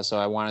 So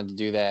I wanted to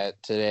do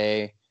that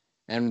today.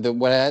 And the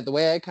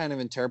way I kind of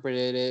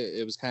interpreted it,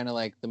 it was kind of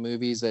like the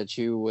movies that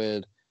you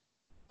would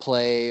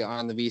play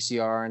on the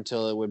VCR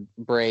until it would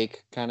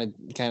break, kind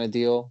of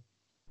deal.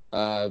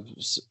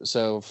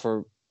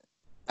 So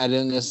I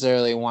didn't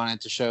necessarily want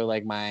it to show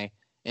like my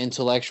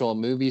intellectual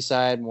movie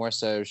side, more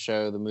so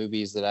show the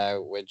movies that I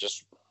would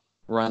just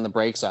run the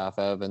brakes off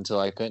of until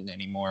I couldn't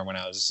anymore when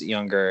I was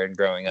younger and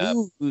growing up.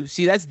 Ooh,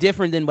 see, that's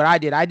different than what I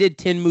did. I did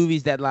 10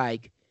 movies that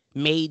like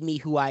made me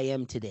who I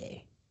am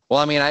today. Well,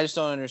 I mean, I just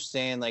don't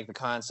understand like the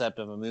concept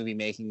of a movie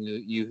making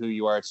you who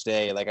you are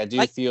today. Like, I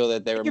do feel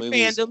that there were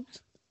movies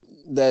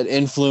that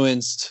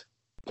influenced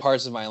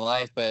parts of my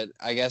life, but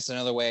I guess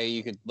another way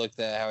you could look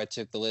at how I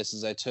took the list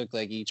is I took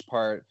like each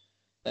part,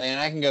 and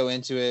I can go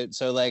into it.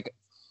 So like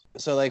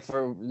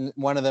for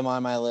one of them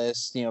on my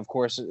list, of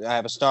course, I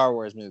have a Star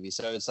Wars movie.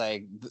 So it's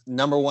like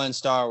number 1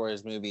 Star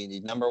Wars movie,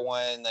 number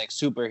 1 like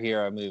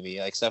superhero movie,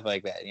 like stuff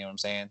like that. You know what I'm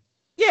saying?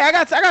 Yeah,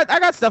 I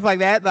got stuff like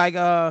that. Like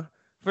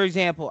for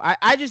example,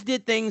 I just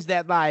did things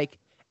that like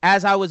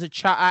as I was a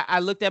child, I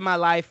looked at my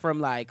life from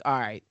like, all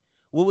right,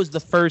 what was the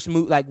first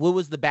movie? Like, what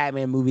was the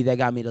Batman movie that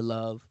got me to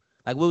love?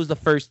 Like, what was the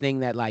first thing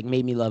that like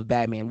made me love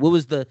Batman? What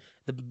was the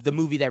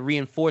movie that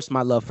reinforced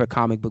my love for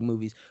comic book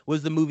movies? What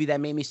was the movie that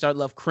made me start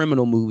love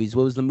criminal movies?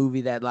 What was the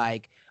movie that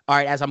like, all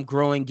right, as I'm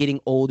growing, getting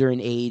older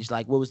in age,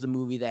 like what was the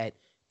movie that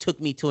took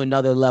me to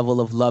another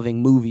level of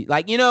loving movie?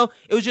 Like, it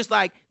was just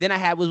like, then I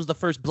had what was the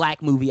first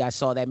black movie I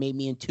saw that made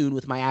me in tune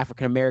with my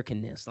African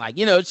Americanness. Like,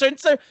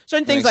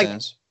 certain things like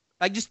sense.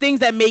 Like just things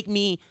that make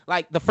me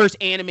like the first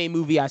anime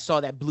movie I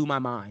saw that blew my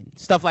mind.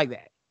 Stuff like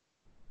that.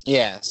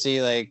 Yeah.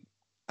 See, like,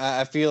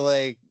 I feel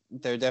like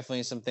there are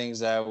definitely some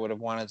things that I would have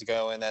wanted to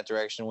go in that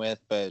direction with,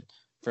 but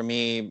for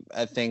me,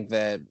 I think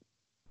that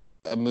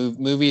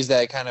movies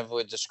that kind of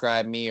would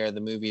describe me are the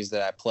movies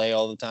that I play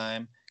all the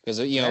time. Because,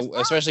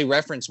 especially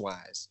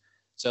reference-wise.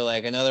 So,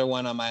 like, another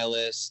one on my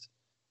list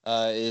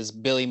is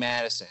Billy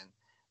Madison.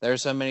 There are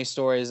so many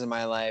stories in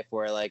my life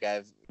where, like,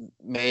 I've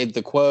made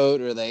the quote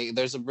or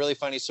there's a really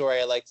funny story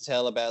I like to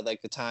tell about,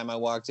 like, the time I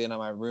walked in on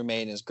my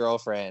roommate and his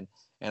girlfriend,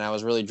 and I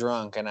was really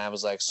drunk, and I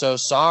was like, so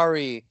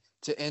sorry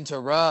to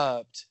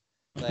interrupt,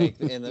 like,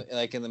 in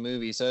the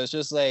movie. So it's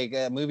just, like,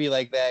 a movie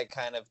like that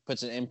kind of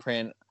puts an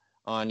imprint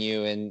on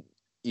you, and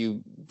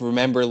you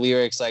remember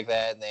lyrics like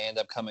that, and they end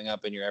up coming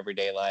up in your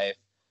everyday life.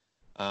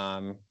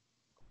 Um,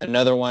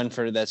 Another one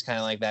for that's kind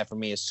of like that for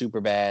me is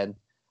Superbad.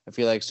 I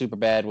feel like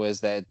Superbad was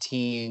that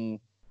teen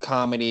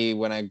comedy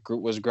when I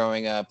was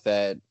growing up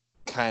that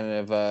kind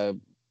of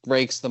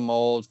breaks the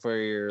mold for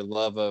your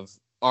love of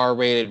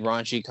R-rated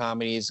raunchy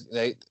comedies.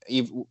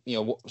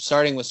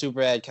 Starting with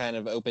Superbad kind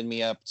of opened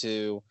me up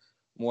to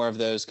more of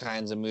those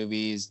kinds of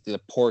movies, the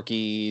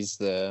Porky's,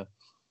 I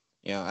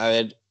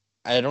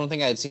don't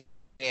think I had seen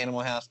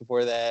Animal House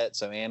before that,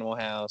 so Animal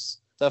House,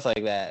 stuff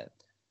like that.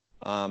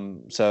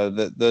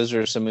 Those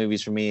are some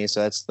movies for me.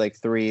 So that's like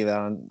three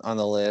on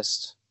the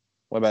list.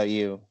 What about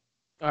you?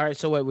 All right,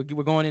 so we're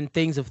going in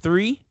things of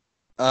three.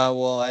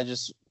 Well, I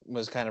just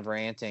was kind of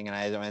ranting, and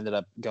I ended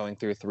up going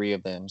through three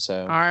of them.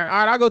 So All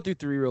right, I'll go through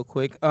three real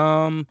quick.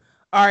 All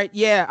right,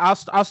 yeah,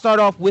 I'll start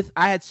off with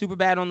I had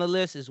Superbad on the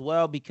list as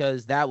well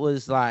because that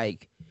was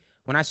like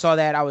when I saw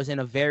that I was in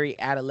a very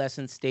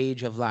adolescent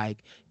stage of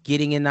like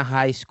getting into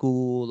high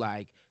school,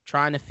 like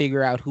trying to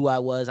figure out who I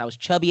was. I was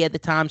chubby at the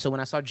time, so when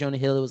I saw Jonah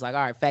Hill, it was like,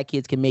 all right, fat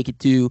kids can make it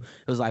too.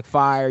 It was like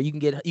fire. You can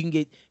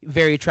get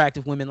very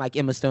attractive women like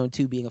Emma Stone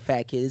too, being a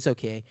fat kid. It's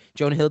okay.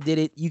 Jonah Hill did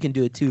it. You can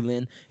do it too,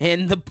 Lynn.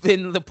 And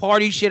the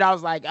party shit, I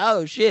was like,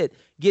 oh shit,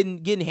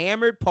 getting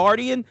hammered,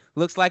 partying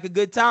looks like a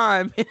good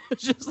time. It was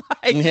just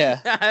like,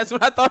 yeah, that's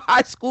what I thought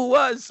high school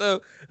was.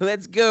 So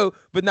let's go.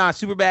 But nah,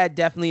 Superbad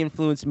definitely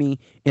influenced me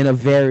in a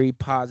very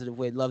positive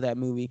way. Love that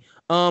movie.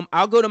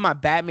 I'll go to my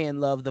Batman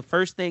love. The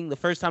first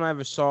time I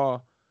ever saw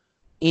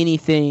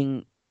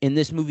anything in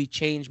this movie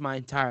changed my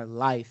entire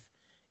life.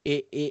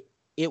 It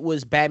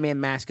was Batman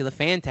Mask of the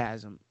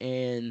Phantasm,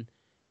 and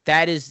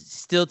that is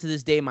still to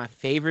this day my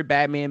favorite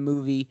Batman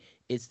movie.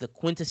 It's the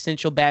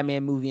quintessential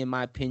Batman movie, in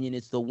my opinion.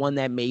 It's the one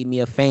that made me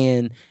a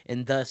fan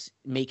and thus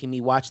making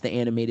me watch the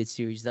animated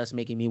series, thus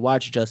making me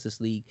watch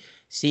Justice League,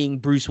 seeing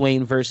Bruce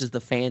Wayne versus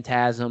the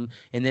Phantasm,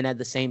 and then at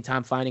the same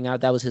time finding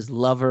out that was his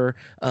lover,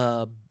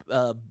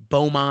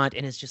 Beaumont,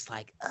 and it's just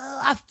like,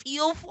 I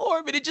feel for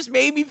him, and it just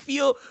made me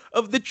feel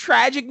of the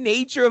tragic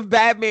nature of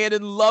Batman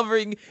and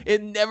loving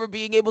and never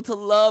being able to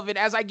love. And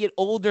as I get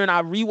older and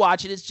I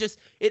rewatch it,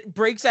 it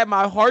breaks at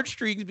my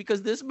heartstrings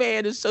because this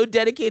man is so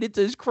dedicated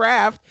to his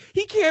craft,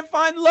 he can't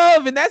find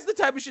love, and that's the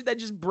type of shit that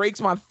just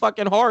breaks my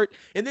fucking heart.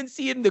 And then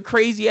seeing the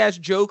crazy ass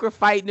Joker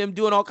fighting him,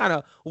 doing all kind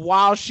of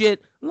wild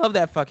shit. Love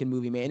that fucking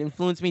movie, man. It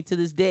influenced me to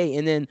this day.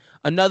 And then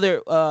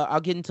another, I'll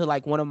get into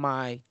like one of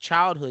my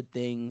childhood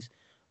things.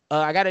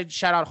 I got to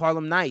shout out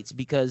Harlem Nights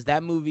because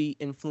that movie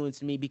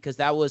influenced me because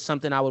that was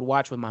something I would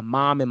watch with my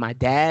mom and my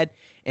dad.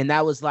 And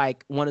that was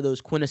like one of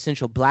those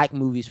quintessential black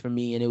movies for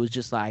me. And it was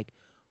just like,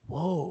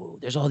 whoa,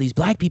 there's all these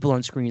black people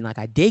on screen. Like,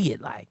 I dig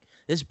it. Like,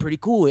 this is pretty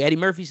cool. Eddie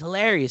Murphy's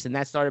hilarious. And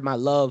that started my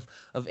love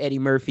of Eddie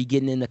Murphy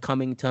getting into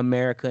Coming to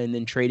America and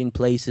then Trading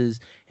Places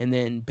and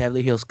then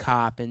Beverly Hills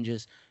Cop and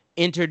just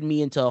entered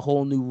me into a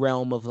whole new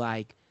realm of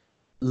like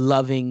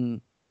loving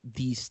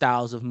these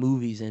styles of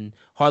movies. And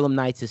Harlem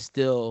Nights is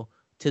still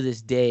to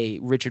this day,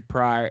 Richard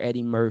Pryor,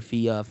 Eddie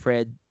Murphy,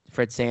 Fred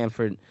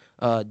Sanford,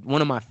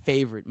 one of my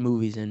favorite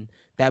movies, and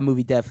that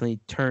movie definitely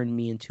turned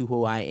me into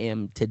who I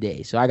am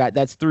today. So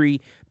that's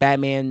three: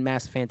 Batman,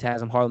 Mask of the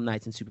Phantasm, Harlem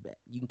Nights, and Superbad.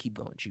 You can keep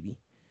going, Chibi.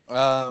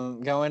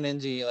 Going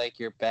into like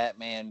your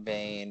Batman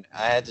vein,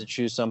 I had to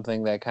choose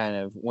something that kind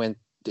of went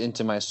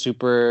into my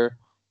superhero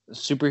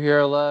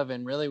love,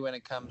 and really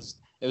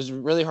it was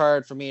really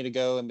hard for me to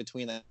go in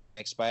between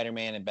like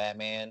Spider-Man and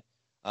Batman.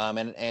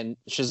 And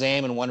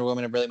Shazam and Wonder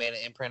Woman have really made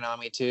an imprint on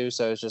me too.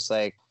 So it's just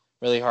like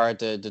really hard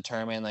to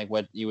determine like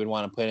what you would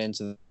want to put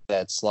into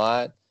that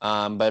slot.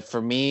 But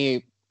for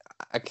me,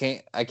 I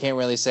can't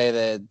really say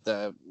that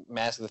the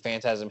Mask of the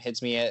Phantasm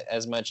hits me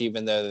as much,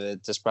 even though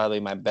it's just probably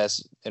my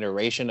best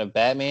iteration of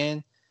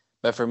Batman.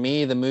 But for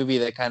me, the movie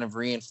that kind of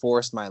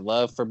reinforced my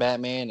love for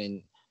Batman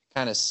and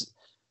kind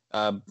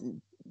of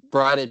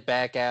brought it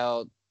back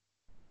out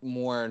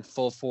more in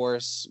full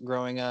force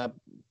growing up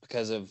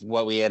because of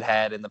what we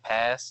had in the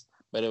past,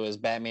 but it was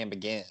Batman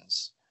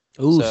Begins.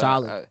 Ooh,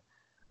 solid.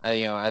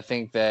 I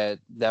think that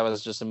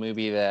was just a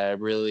movie that I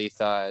really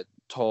thought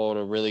told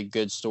a really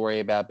good story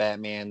about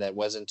Batman that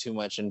wasn't too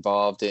much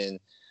involved in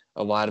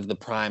a lot of the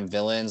prime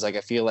villains. Like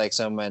I feel like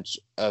so much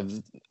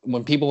of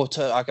when people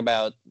talk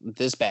about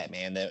this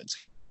Batman that's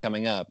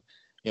coming up,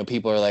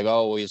 people are like,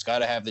 oh, well, it's got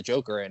to have the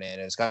Joker in it,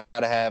 and it's got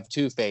to have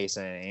Two-Face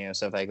in it,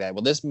 stuff like that.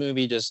 Well, this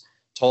movie just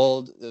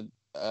told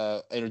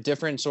a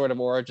different sort of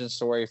origin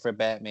story for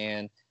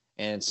Batman,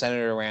 and it's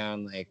centered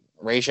around like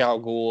Ra's al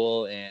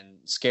Ghul and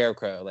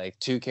Scarecrow, like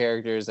two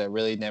characters that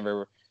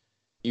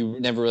you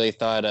never really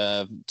thought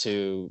of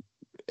to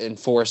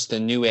enforce the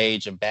new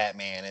age of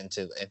Batman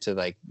into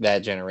like that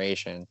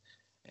generation.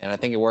 And I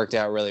think it worked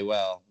out really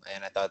well.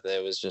 And I thought that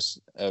it was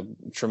just a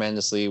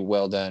tremendously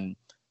well done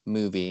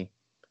movie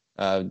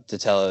to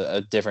tell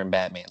a different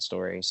Batman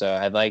story. So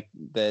I like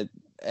that,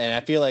 and I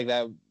feel like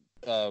that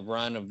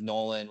run of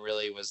Nolan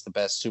really was the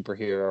best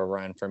superhero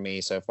run for me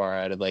so far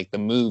out of like the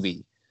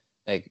movie.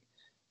 Like,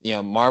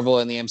 Marvel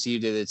and the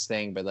MCU did its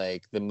thing, but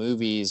like the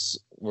movies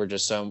were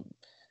just so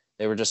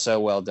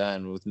well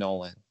done with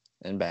Nolan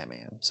and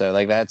Batman. So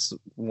like that's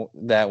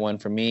that one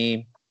for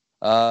me.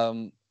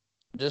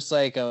 just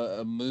like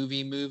a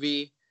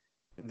movie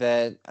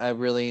that I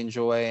really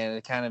enjoy, and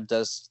it kind of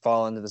does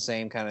fall into the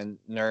same kind of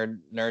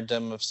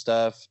nerddom of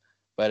stuff,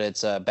 but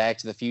it's Back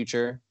to the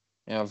Future.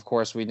 You know, of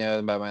course, we know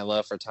about my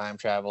love for time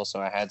travel, so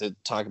I had to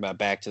talk about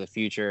Back to the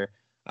Future.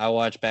 I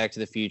watch Back to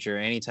the Future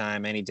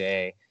anytime, any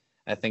day.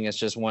 I think it's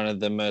just one of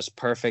the most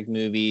perfect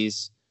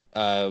movies.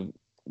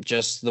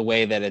 Just the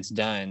way that it's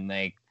done,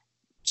 like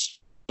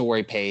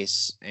story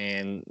pace,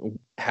 and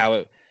how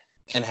it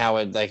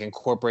like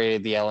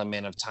incorporated the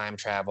element of time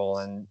travel,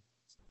 and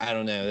I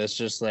don't know. That's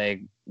just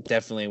like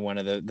definitely one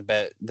of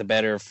the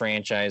better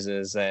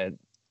franchises that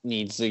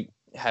needs to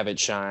have it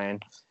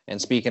shine.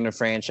 And speaking of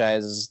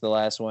franchises, the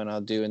last one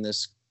I'll do in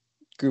this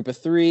group of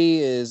three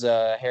is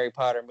a Harry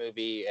Potter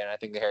movie, and I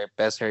think the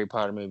best Harry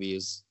Potter movie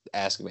is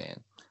Azkaban,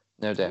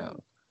 no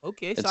doubt.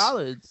 Okay,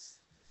 solid.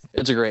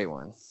 It's a great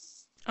one.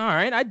 All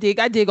right, I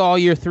dig all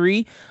your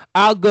three.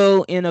 I'll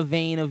go in a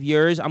vein of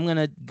yours. I'm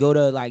gonna go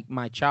to like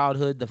my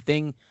childhood. The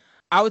thing,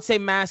 I would say,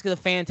 Mask of the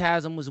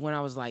Phantasm was when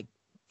I was like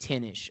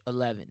 10-ish,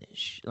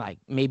 11-ish, like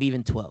maybe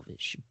even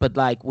 12-ish. But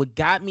like what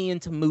got me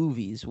into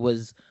movies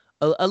was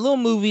a little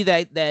movie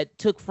that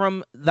took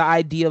from the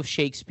idea of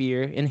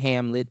Shakespeare and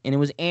Hamlet, and it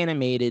was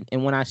animated.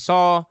 And when I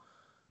saw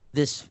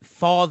this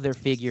father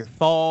figure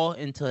fall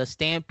into a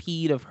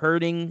stampede of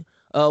herding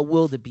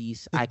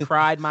wildebeest, I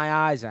cried my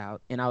eyes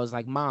out, and I was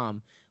like,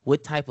 Mom,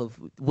 what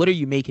are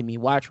you making me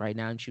watch right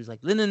now? And she was like,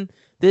 Lennon,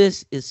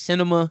 this is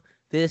cinema.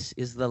 This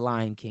is The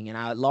Lion King. And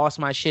I lost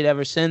my shit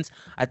ever since.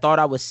 I thought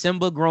I was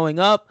Simba growing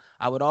up.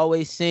 I would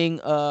always sing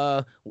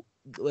the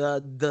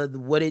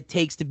What It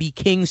Takes to Be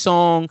King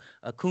song,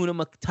 Hakuna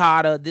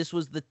Matata. This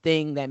was the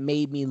thing that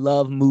made me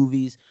love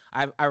movies.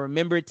 I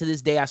remember it to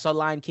this day. I saw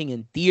Lion King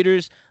in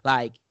theaters,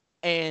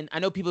 and I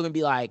know people are gonna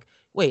be like,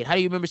 wait, how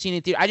do you remember seeing it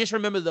in theater? I just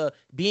remember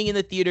being in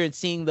the theater and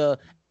seeing the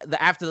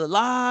after the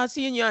La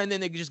Señora, and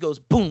then it just goes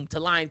boom to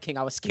Lion King.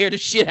 I was scared as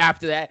shit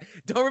after that.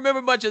 Don't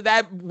remember much of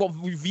that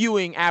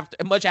viewing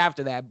much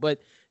after that, but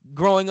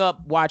growing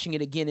up watching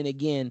it again and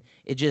again,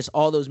 it just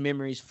all those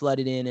memories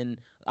flooded in,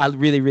 and I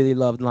really, really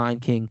loved Lion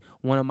King,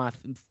 one of my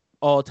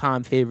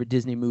all-time favorite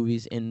Disney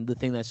movies, and the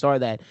thing that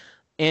started that.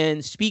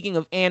 And speaking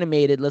of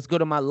animated, let's go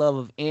to my love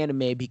of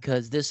anime,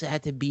 because this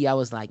had to be, I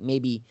was like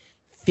maybe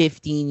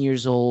 15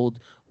 years old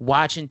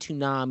watching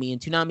Toonami,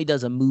 and Toonami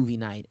does a movie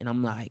night, and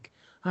I'm like,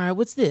 all right,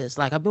 what's this?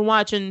 Like, I've been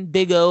watching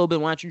Big O,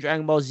 been watching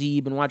Dragon Ball Z,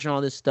 been watching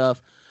all this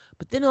stuff,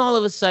 but then all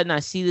of a sudden I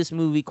see this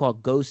movie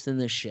called Ghost in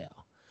the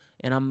Shell,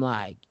 and I'm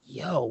like,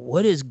 yo,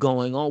 what is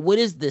going on? What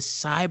is this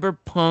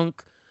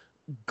cyberpunk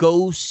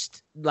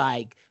ghost,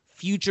 like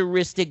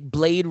futuristic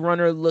Blade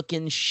Runner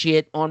looking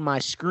shit on my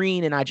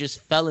screen? And I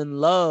just fell in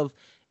love.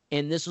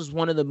 And this was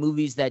one of the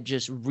movies that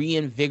just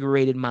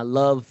reinvigorated my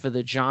love for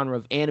the genre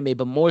of anime,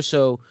 but more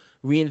so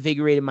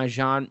reinvigorated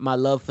my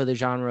love for the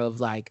genre of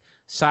like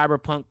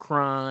cyberpunk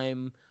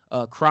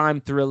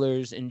crime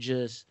thrillers, and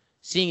just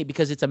seeing it,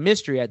 because it's a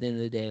mystery at the end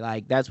of the day.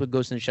 Like, that's what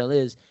Ghost in the Shell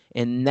is.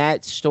 And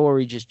that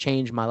story just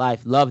changed my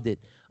life. Loved it.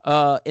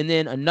 And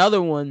then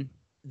another one,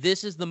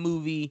 this is the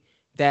movie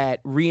that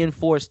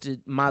reinforced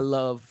my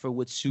love for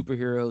what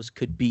superheroes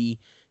could be.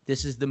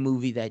 This is the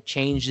movie that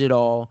changed it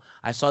all.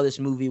 I saw this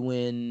movie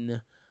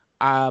when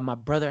my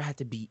brother had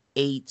to be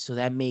 8, so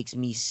that makes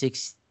me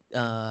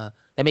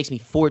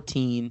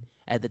 14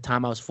 at the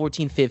time. I was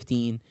 14,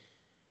 15.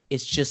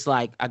 It's just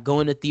like I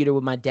go in the theater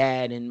with my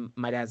dad, and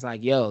my dad's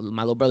like, yo,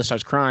 my little brother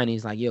starts crying.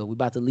 He's like, yo, we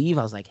about to leave?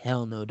 I was like,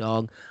 hell no,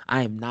 dog.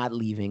 I am not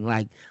leaving.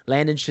 Like,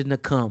 Landon shouldn't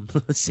have come.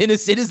 Sit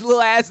his little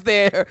ass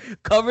there,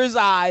 cover his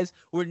eyes.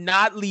 We're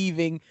not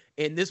leaving.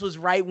 And this was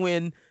right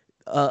when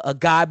a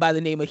guy by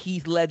the name of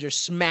Heath Ledger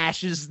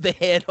smashes the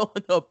head on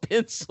a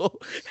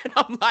pencil. And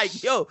I'm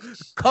like, yo,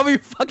 cover your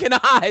fucking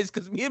eyes,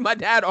 because me and my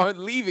dad aren't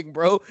leaving,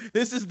 bro.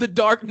 This is The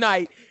Dark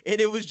Knight. And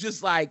it was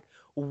just like,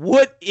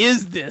 what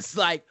is this?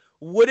 Like,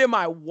 what am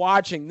I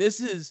watching?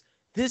 This is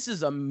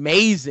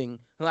amazing.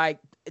 Like,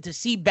 to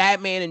see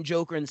Batman and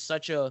Joker in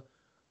such a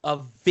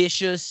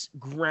vicious,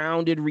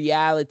 grounded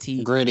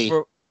reality. Gritty.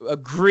 For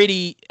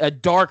a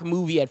dark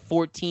movie at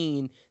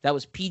 14 that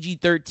was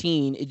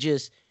PG-13.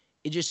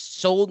 It just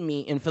sold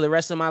me. And for the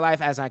rest of my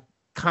life, as I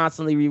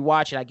constantly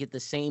rewatch it, I get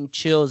the same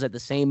chills at the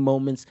same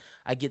moments.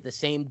 I get the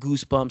same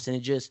goosebumps.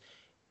 And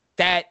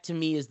that to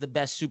me is the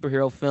best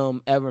superhero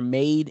film ever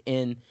made.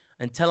 And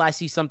until I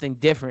see something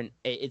different,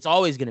 it's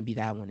always going to be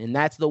that one. And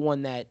that's the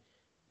one that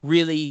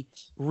really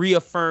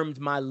reaffirmed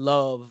my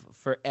love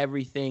for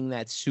everything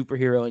that's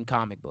superhero and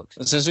comic books.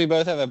 Since we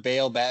both have a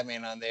Bale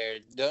Batman on there,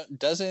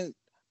 doesn't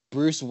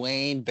Bruce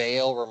Wayne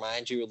Bale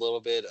remind you a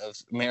little bit of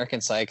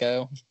American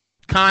Psycho?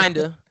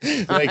 Kinda.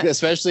 Like,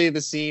 especially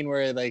the scene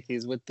where like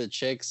he's with the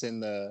chicks in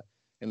the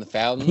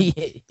fountain.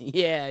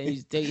 Yeah.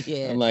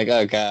 I'm like,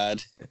 oh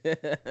god.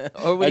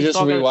 Or I just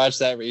rewatched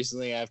that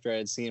recently after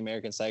I'd seen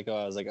American Psycho.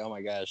 I was like, oh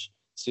my gosh.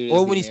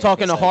 Or when he's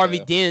talking to Harvey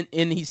Dent,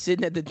 and he's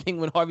sitting at the thing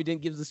when Harvey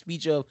Dent gives the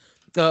speech of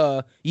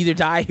either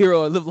die a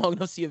hero or live long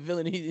enough to see a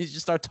villain. He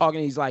just starts talking.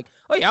 And he's like,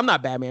 "Oh yeah, I'm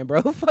not Batman,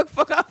 bro.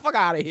 fuck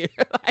out of here."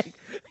 Like,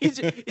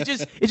 it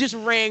just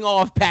rang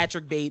off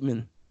Patrick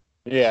Bateman.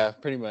 Yeah,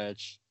 pretty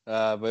much.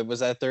 But was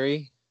that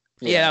 3?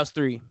 Yeah, that Yeah. was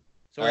 3.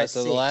 So All we're right, at so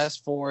the 6.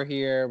 last 4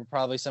 here are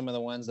probably some of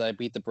the ones that I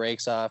beat the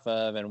brakes off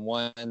of, and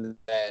one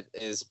that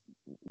is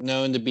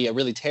known to be a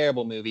really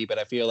terrible movie, but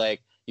I feel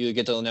like you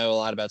get to know a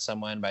lot about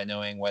someone by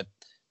knowing what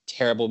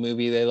terrible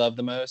movie they love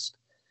the most.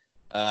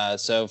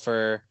 So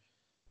for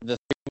the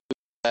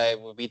I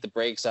would beat the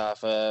brakes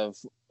off of,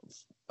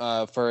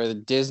 for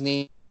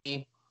Disney,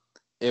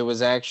 it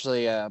was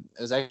actually a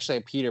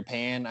Peter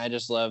Pan. I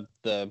just loved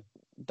the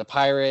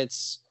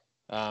pirates,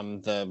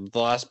 the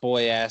Lost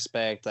Boy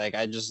aspect. Like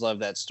I just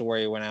loved that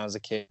story when I was a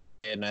kid,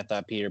 and I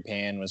thought Peter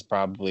Pan was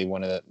probably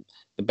one of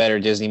the better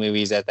Disney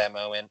movies at that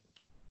moment.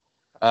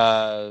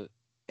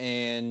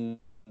 And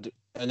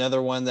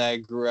another one that I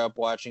grew up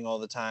watching all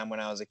the time when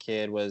I was a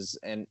kid was,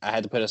 and I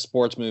had to put a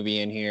sports movie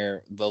in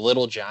here, The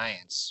Little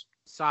Giants.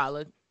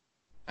 Solid.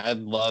 I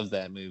love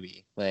that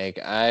movie. Like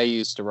I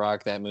used to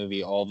rock that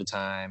movie all the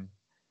time.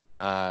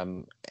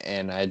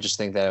 And I just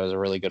think that it was a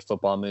really good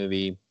football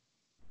movie.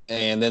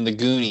 And then The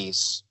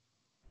Goonies.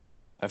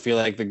 I feel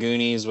like The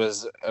Goonies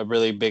was a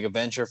really big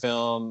adventure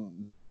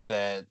film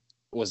that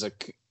was a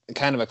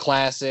kind of a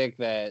classic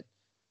that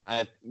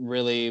I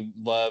really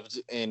loved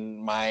in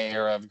my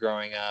era of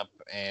growing up.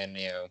 And,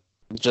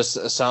 just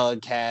a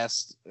solid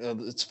cast.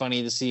 It's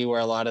funny to see where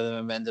a lot of them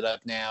have ended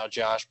up now.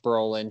 Josh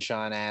Brolin,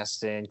 Sean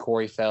Astin,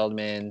 Corey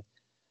Feldman.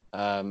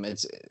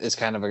 It's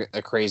kind of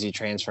a crazy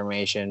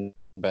transformation,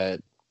 but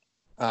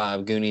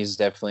Goonies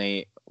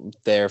definitely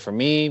there for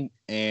me.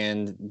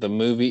 And the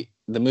movie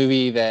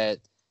that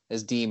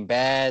is deemed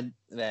bad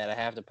that I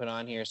have to put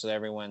on here so that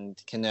everyone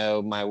can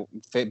know my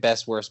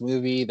best worst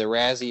movie, the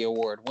Razzie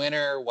Award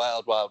winner,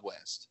 Wild Wild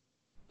West.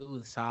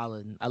 Ooh,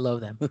 solid. I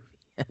love that movie.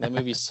 That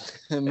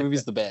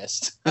movie's the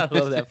best. I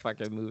love that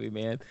fucking movie,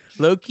 man.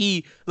 Low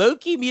key,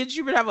 me and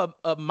Schubert have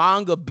a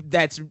manga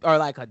or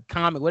like a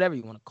comic, whatever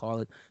you want to call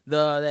it.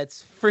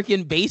 That's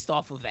freaking based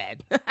off of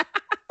that.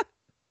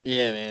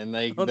 Yeah, man.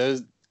 Like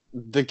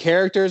the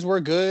characters were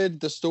good,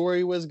 the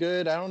story was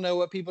good. I don't know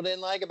what people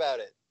didn't like about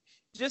it.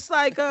 Just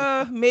like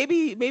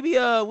maybe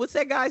what's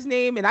that guy's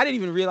name? And I didn't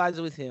even realize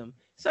it was him.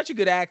 Such a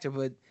good actor,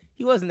 but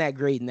he wasn't that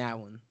great in that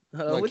one.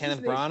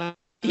 Kenneth Branagh?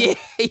 Yeah,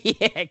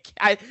 yeah.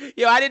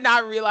 I did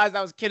not realize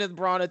that was Kenneth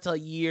Branagh until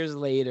years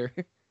later.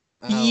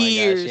 Oh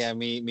years. My gosh, yeah,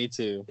 me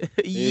too.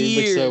 He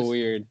looks so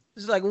weird.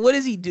 It's like, what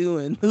is he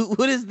doing?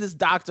 What is this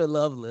Dr.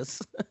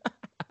 Lovelace?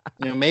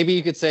 Maybe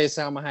you could say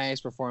Salma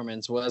Hayek's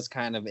performance was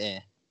kind of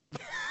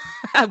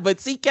But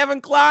see, Kevin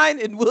Kline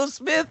and Will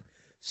Smith,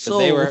 so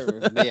they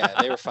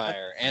were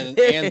fire, and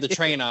the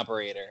train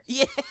operator.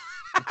 Yeah.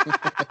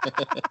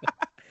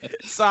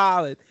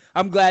 Solid.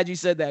 I'm glad you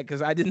said that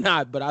because I did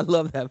not, but I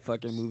love that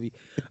fucking movie.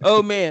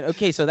 Oh man.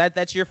 Okay, so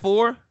that's your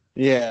 4?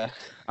 Yeah.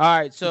 All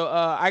right, so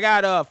I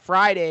got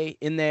Friday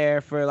in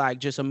there for like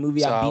just a movie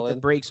Solid. I beat the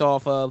brakes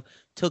off of.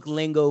 Took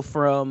lingo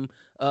from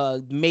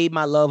Made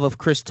My Love of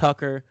Chris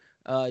Tucker.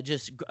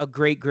 Just a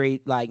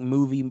great like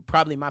movie.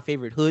 Probably my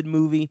favorite hood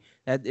movie.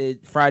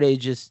 Friday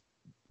just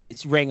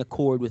it's rang a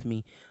chord with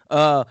me.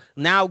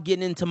 Now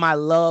getting into my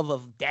love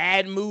of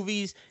dad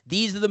movies.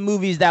 These are the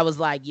movies that was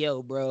like,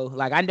 yo, bro.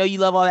 Like I know you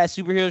love all that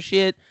superhero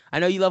shit. I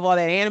know you love all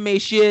that anime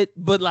shit,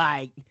 but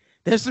like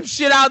there's some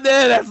shit out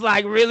there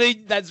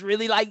that's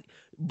really like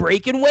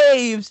breaking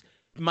waves.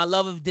 My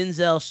love of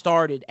Denzel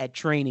started at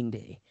Training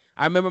Day.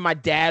 I remember my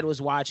dad was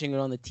watching it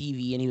on the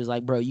TV and he was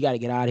like, bro, you got to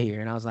get out of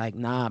here. And I was like,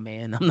 nah,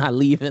 man, I'm not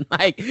leaving.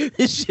 Like,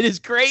 this shit is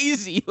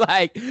crazy.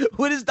 Like,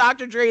 what is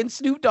Dr. Dre and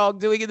Snoop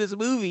Dogg doing in this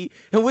movie?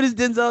 And what is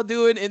Denzel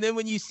doing? And then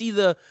when you see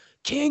the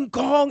King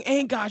Kong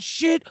ain't got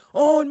shit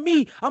on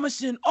me, I'm going to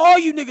send all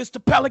you niggas to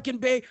Pelican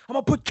Bay. I'm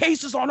going to put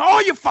cases on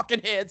all your fucking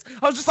heads.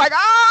 I was just like,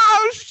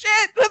 oh,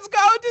 shit, let's go,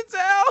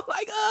 Denzel.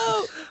 Like,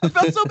 oh, I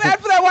felt so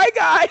bad for that white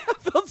guy. I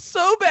felt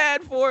so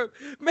bad for him.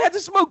 Man had to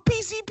smoke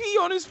PCP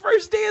on his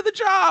first day of the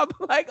job.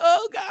 Like,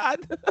 oh,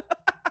 God.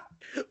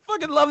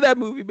 Fucking love that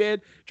movie,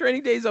 man.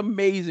 Training Day is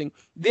amazing.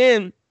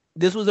 Then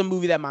this was a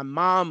movie that my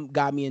mom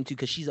got me into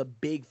because she's a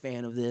big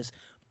fan of this.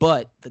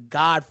 But The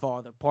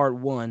Godfather Part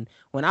 1,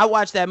 when I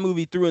watched that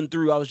movie through and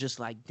through, I was just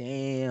like,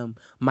 damn,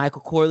 Michael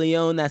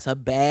Corleone, that's a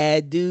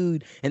bad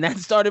dude. And that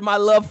started my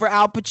love for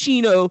Al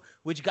Pacino,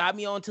 which got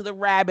me onto the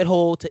rabbit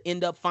hole to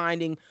end up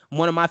finding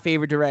one of my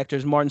favorite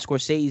directors, Martin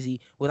Scorsese.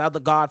 Without The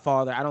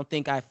Godfather, I don't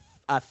think I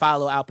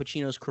follow Al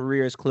Pacino's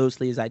career as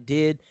closely as I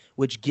did,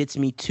 which gets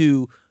me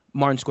to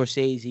Martin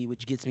Scorsese,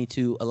 which gets me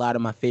to a lot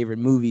of my favorite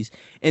movies.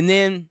 And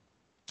then,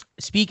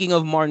 speaking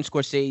of Martin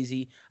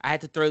Scorsese, I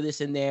had to throw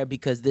this in there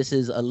because this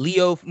is a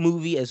Leo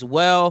movie as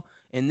well.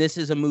 And this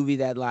is a movie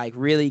that like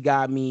really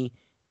got me,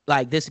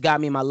 like this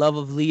got me my love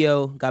of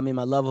Leo, got me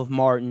my love of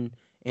Martin.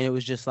 And it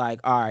was just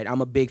like, all right,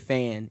 I'm a big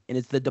fan. And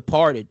it's The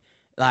Departed.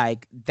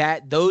 Like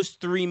those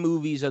 3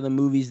 movies are the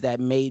movies that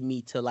made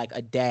me to like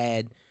a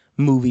dad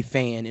movie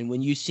fan. And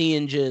when you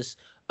seeing just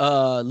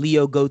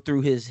Leo go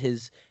through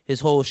his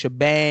whole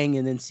shebang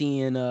and then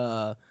seeing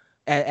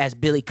as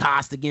Billy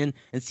Costigan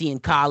and seeing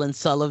Colin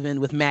Sullivan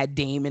with Matt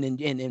Damon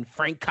and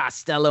Frank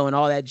Costello and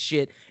all that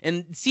shit.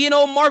 And seeing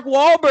old Mark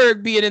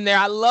Wahlberg being in there.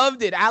 I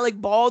loved it.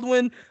 Alec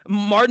Baldwin,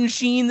 Martin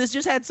Sheen. This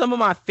just had some of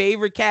my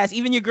favorite cast.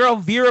 Even your girl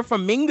Vera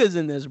Farmiga's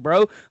in this,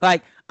 bro.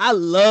 Like, I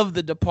love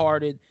The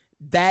Departed.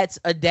 That's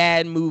a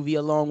dad movie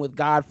along with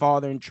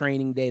Godfather and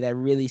Training Day that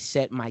really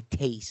set my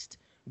taste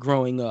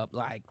growing up.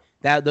 Like,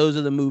 those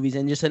are the movies.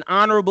 And just an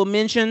honorable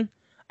mention,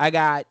 I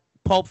got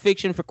Pulp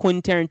Fiction for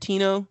Quentin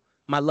Tarantino,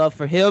 my love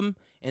for him,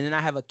 and then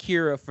I have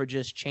Akira for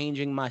just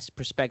changing my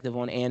perspective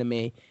on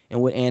anime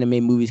and what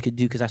anime movies could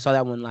do, because I saw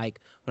that one like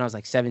when I was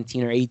like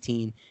 17 or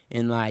 18,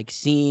 and like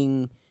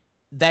seeing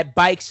that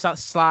bike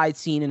slide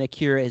scene in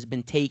Akira has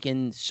been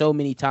taken so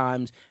many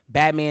times.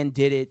 Batman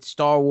did it,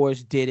 Star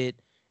Wars did it.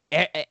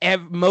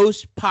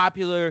 Most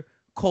popular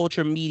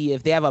culture media,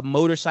 if they have a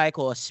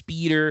motorcycle, a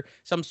speeder,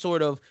 some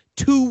sort of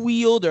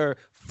two-wheeled or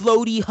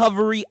floaty,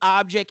 hovery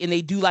object, and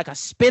they do like a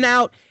spin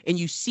out, and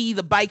you see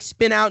the bike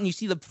spin out, and you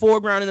see the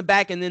foreground in the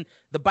back, and then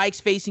the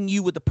bike's facing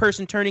you with the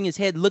person turning his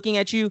head looking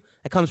at you.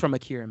 That comes from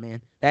Akira,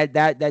 man.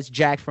 That's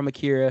jacked from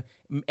Akira.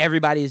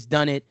 Everybody has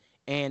done it,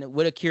 and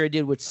what Akira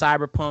did with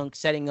Cyberpunk,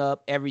 setting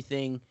up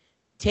everything,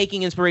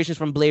 taking inspirations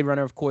from Blade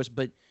Runner, of course,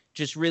 but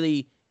just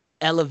really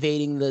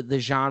elevating the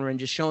genre and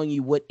just showing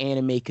you what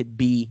anime could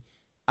be.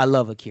 I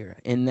love Akira,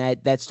 and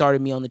that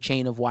started me on the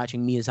chain of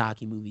watching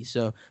Miyazaki movies.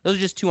 So those are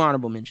just two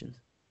honorable mentions.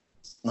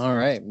 All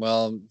right.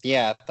 Well,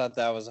 yeah, I thought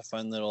that was a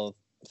fun little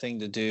thing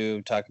to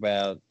do, talk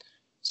about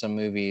some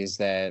movies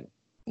that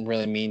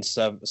really mean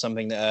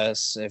something to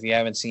us. If you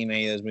haven't seen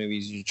any of those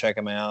movies, you should check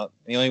them out.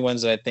 The only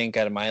ones that I think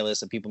out of my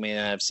list that people may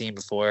not have seen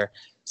before,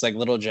 it's like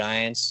Little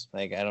Giants.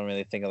 Like, I don't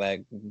really think of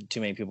that.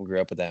 Too many people grew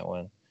up with that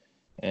one.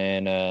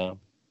 And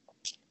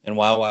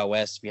Wild Wild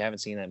West, if you haven't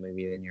seen that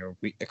movie, then you're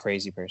a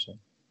crazy person.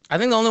 I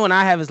think the only one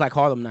I have is like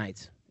Harlem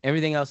Nights.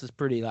 Everything else is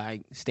pretty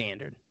like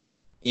standard.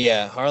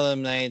 Yeah,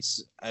 Harlem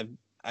Nights,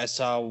 I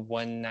saw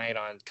one night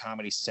on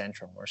Comedy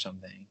Central or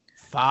something.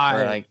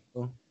 Fire. Like,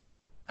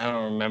 I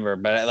don't remember,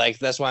 but like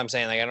that's why I'm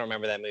saying like I don't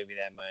remember that movie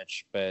that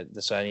much.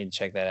 But so I need to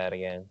check that out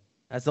again.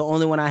 That's the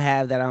only one I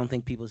have that I don't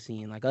think people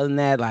seen. Like, other than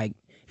that, like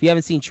if you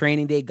haven't seen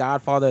Training Day,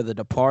 Godfather, The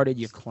Departed,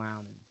 you're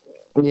clowning.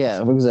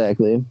 Yeah,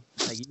 exactly.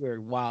 Like, you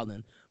were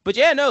wilding. But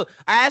yeah, no,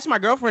 I asked my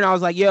girlfriend, I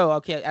was like, yo,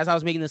 okay, as I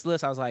was making this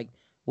list, I was like,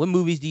 what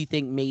movies do you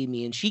think made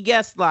me? And she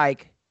guessed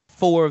like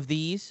 4 of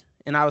these,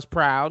 and I was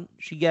proud.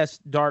 She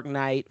guessed Dark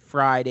Knight,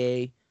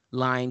 Friday,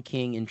 Lion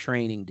King, and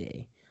Training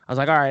Day. I was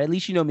like, all right, at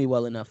least you know me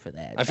well enough for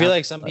that. I feel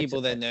like some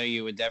people that know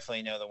you would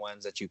definitely know the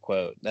ones that you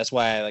quote. That's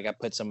why I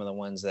put some of the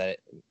ones that,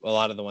 a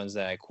lot of the ones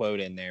that I quote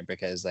in there,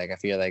 because like I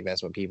feel like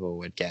that's what people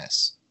would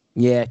guess.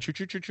 Yeah,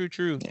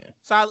 true. Yeah.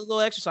 Solid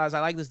little exercise. I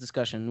like this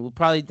discussion. We'll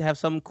probably have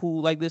something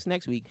cool like this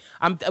next week.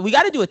 We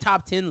got to do a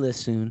top 10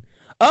 list soon.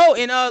 Oh,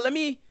 and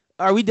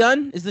are we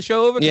done? Is the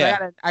show over?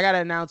 Yeah. I gotta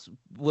announce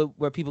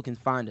where people can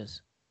find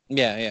us.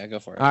 Yeah, go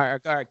for it. All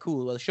right,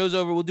 cool. Well, the show's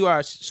over. We'll do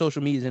our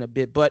social medias in a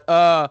bit, but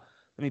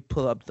let me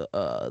pull up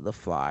the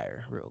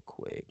flyer real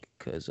quick,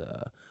 because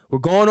we're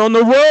going on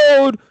the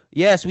road.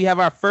 Yes, we have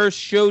our first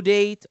show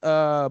date.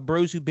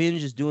 Bros Who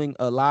Binge is doing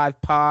a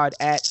live pod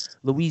at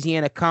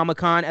Louisiana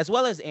Comic-Con, as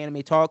well as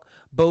Anime Talk.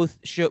 Both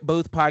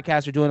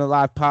podcasts are doing a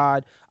live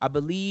pod. I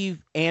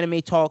believe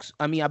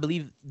I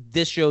believe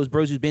this show's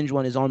Bros Who Binge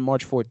one is on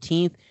March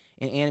 14th.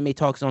 And Anime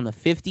Talks on the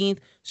 15th.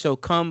 So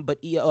come, but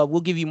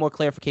we'll give you more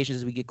clarifications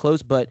as we get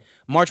close. But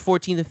March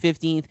 14th and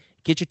 15th,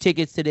 get your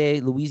tickets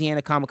today.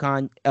 Louisiana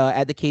Comic-Con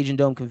at the Cajun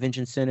Dome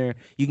Convention Center.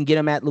 You can get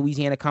them at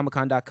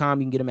louisianacomiccon.com.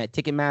 You can get them at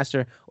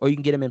Ticketmaster, or you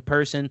can get them in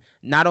person.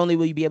 Not only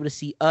will you be able to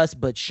see us,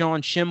 but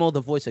Sean Schimmel,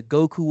 the voice of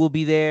Goku, will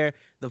be there.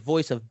 The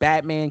voice of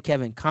Batman,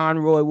 Kevin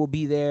Conroy, will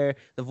be there.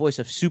 The voice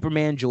of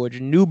Superman,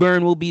 George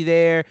Newbern, will be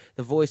there.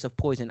 The voice of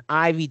Poison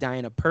Ivy,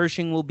 Diana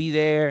Pershing, will be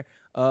there.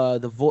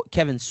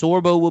 Kevin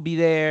Sorbo will be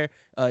there.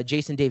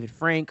 Jason David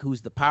Frank,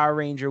 who's the Power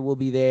Ranger, will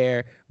be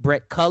there.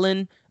 Brett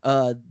Cullen,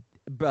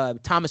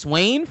 Thomas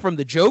Wayne from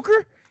the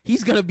Joker,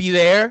 he's gonna be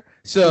there.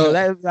 So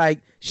that's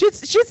like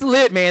shit's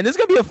lit, man. This is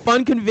gonna be a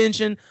fun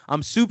convention.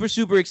 I'm super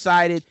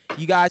excited.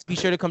 You guys be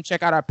sure to come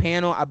check out our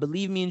panel. I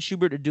believe me and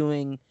Schubert are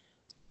doing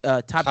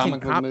top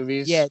 10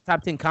 movies. Yeah,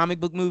 top 10 comic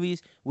book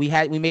movies. We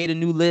made a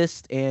new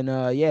list, and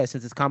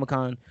since it's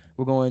Comic-Con,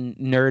 we're going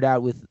nerd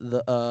out with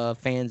the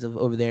fans of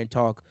over there and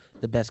talk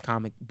the best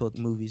comic book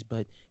movies.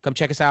 But come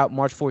check us out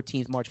March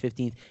 14th, March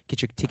 15th.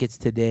 Get your tickets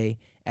today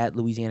at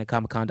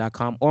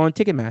louisianacomiccon.com or on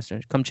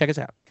Ticketmaster. Come check us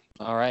out.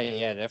 All right,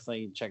 yeah,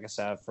 definitely check us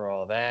out for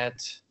all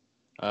that.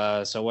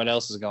 So what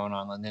else is going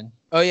on, Lyndon?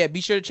 Oh, yeah,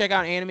 be sure to check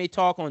out Anime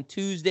Talk on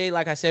Tuesday.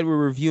 Like I said, we're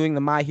reviewing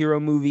the My Hero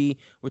movie.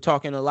 We're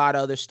talking a lot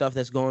of other stuff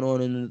that's going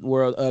on in the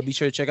world. Be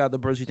sure to check out the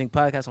Bros Who Think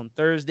podcast on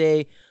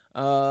Thursday.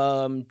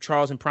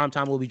 Charles and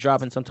Primetime will be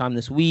dropping sometime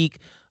this week.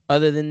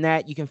 Other than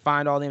that, you can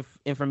find all the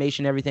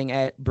information, everything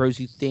at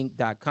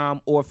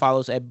broswhothink.com, or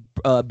follow us at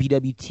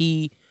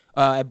BWT,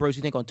 at Bros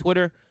Who Think on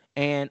Twitter.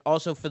 And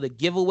also for the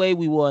giveaway,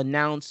 we will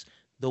announce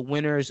the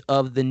winners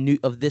of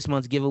this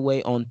month's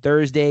giveaway on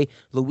Thursday.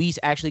 Luis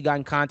actually got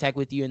in contact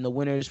with you, and the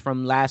winners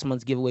from last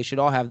month's giveaway should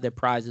all have their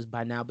prizes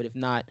by now. But if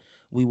not,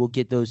 we will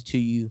get those to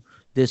you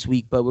this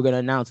week. But we're gonna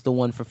announce the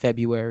one for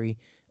February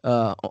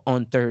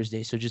on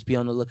Thursday, so just be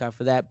on the lookout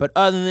for that. But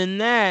other than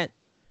that,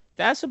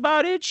 that's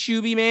about it,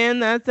 Shuby, man.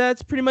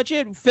 That's pretty much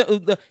it.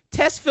 The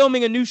test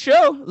filming a new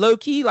show, low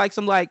key, like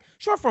some like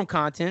short form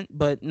content,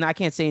 but I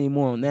can't say any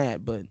more on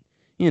that. But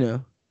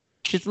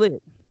shit's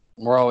lit.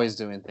 We're always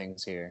doing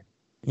things here.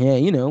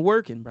 Yeah,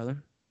 working,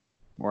 brother.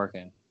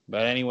 Working.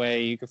 But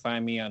anyway, you can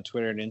find me on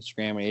Twitter and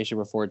Instagram at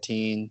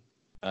AShaber14.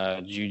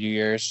 Did you do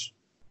yours?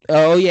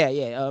 Oh,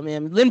 yeah.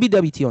 Man,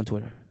 LynBWT on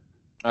Twitter.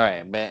 All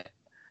right, but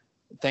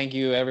thank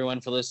you,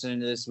 everyone, for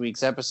listening to this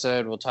week's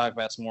episode. We'll talk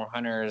about some more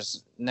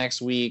Hunters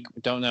next week.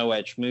 Don't know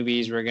which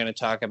movies we're going to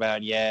talk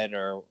about yet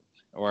or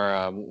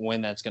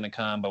when that's going to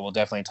come, but we'll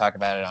definitely talk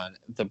about it on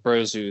the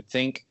Bros Who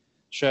Think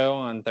show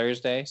on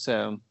Thursday.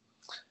 So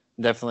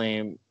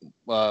definitely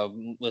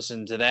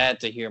listen to that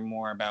to hear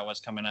more about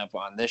what's coming up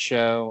on this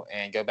show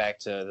and go back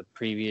to the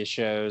previous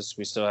shows.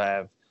 We still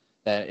have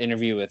that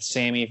interview with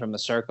Sammy from The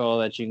Circle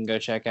that you can go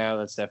check out.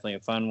 That's definitely a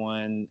fun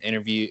one.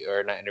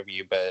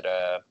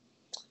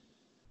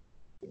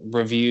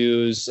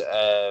 Reviews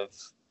of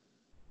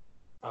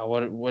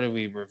what have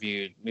we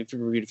reviewed? We've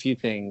reviewed a few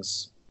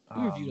things.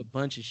 We reviewed a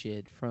bunch of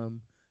shit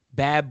from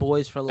Bad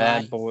Boys for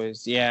Life. Bad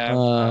Boys,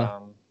 yeah.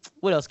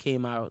 What else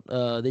came out?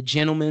 The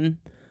Gentleman.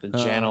 The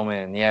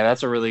Gentleman, yeah,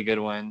 that's a really good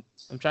one.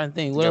 I'm trying to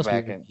think. What else?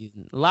 A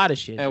lot of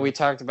shit. And we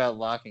talked about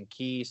Lock and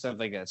Key, stuff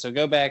like that. So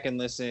go back and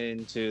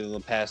listen to the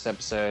past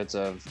episodes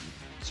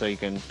so you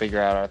can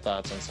figure out our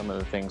thoughts on some of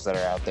the things that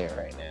are out there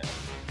right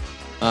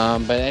now.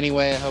 But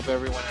anyway, I hope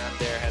everyone out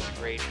there has a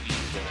great week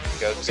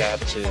and goes out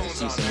to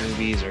see some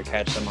movies or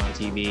catch them on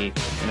TV.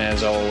 And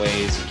as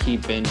always,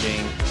 keep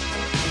binging.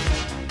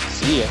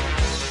 See ya.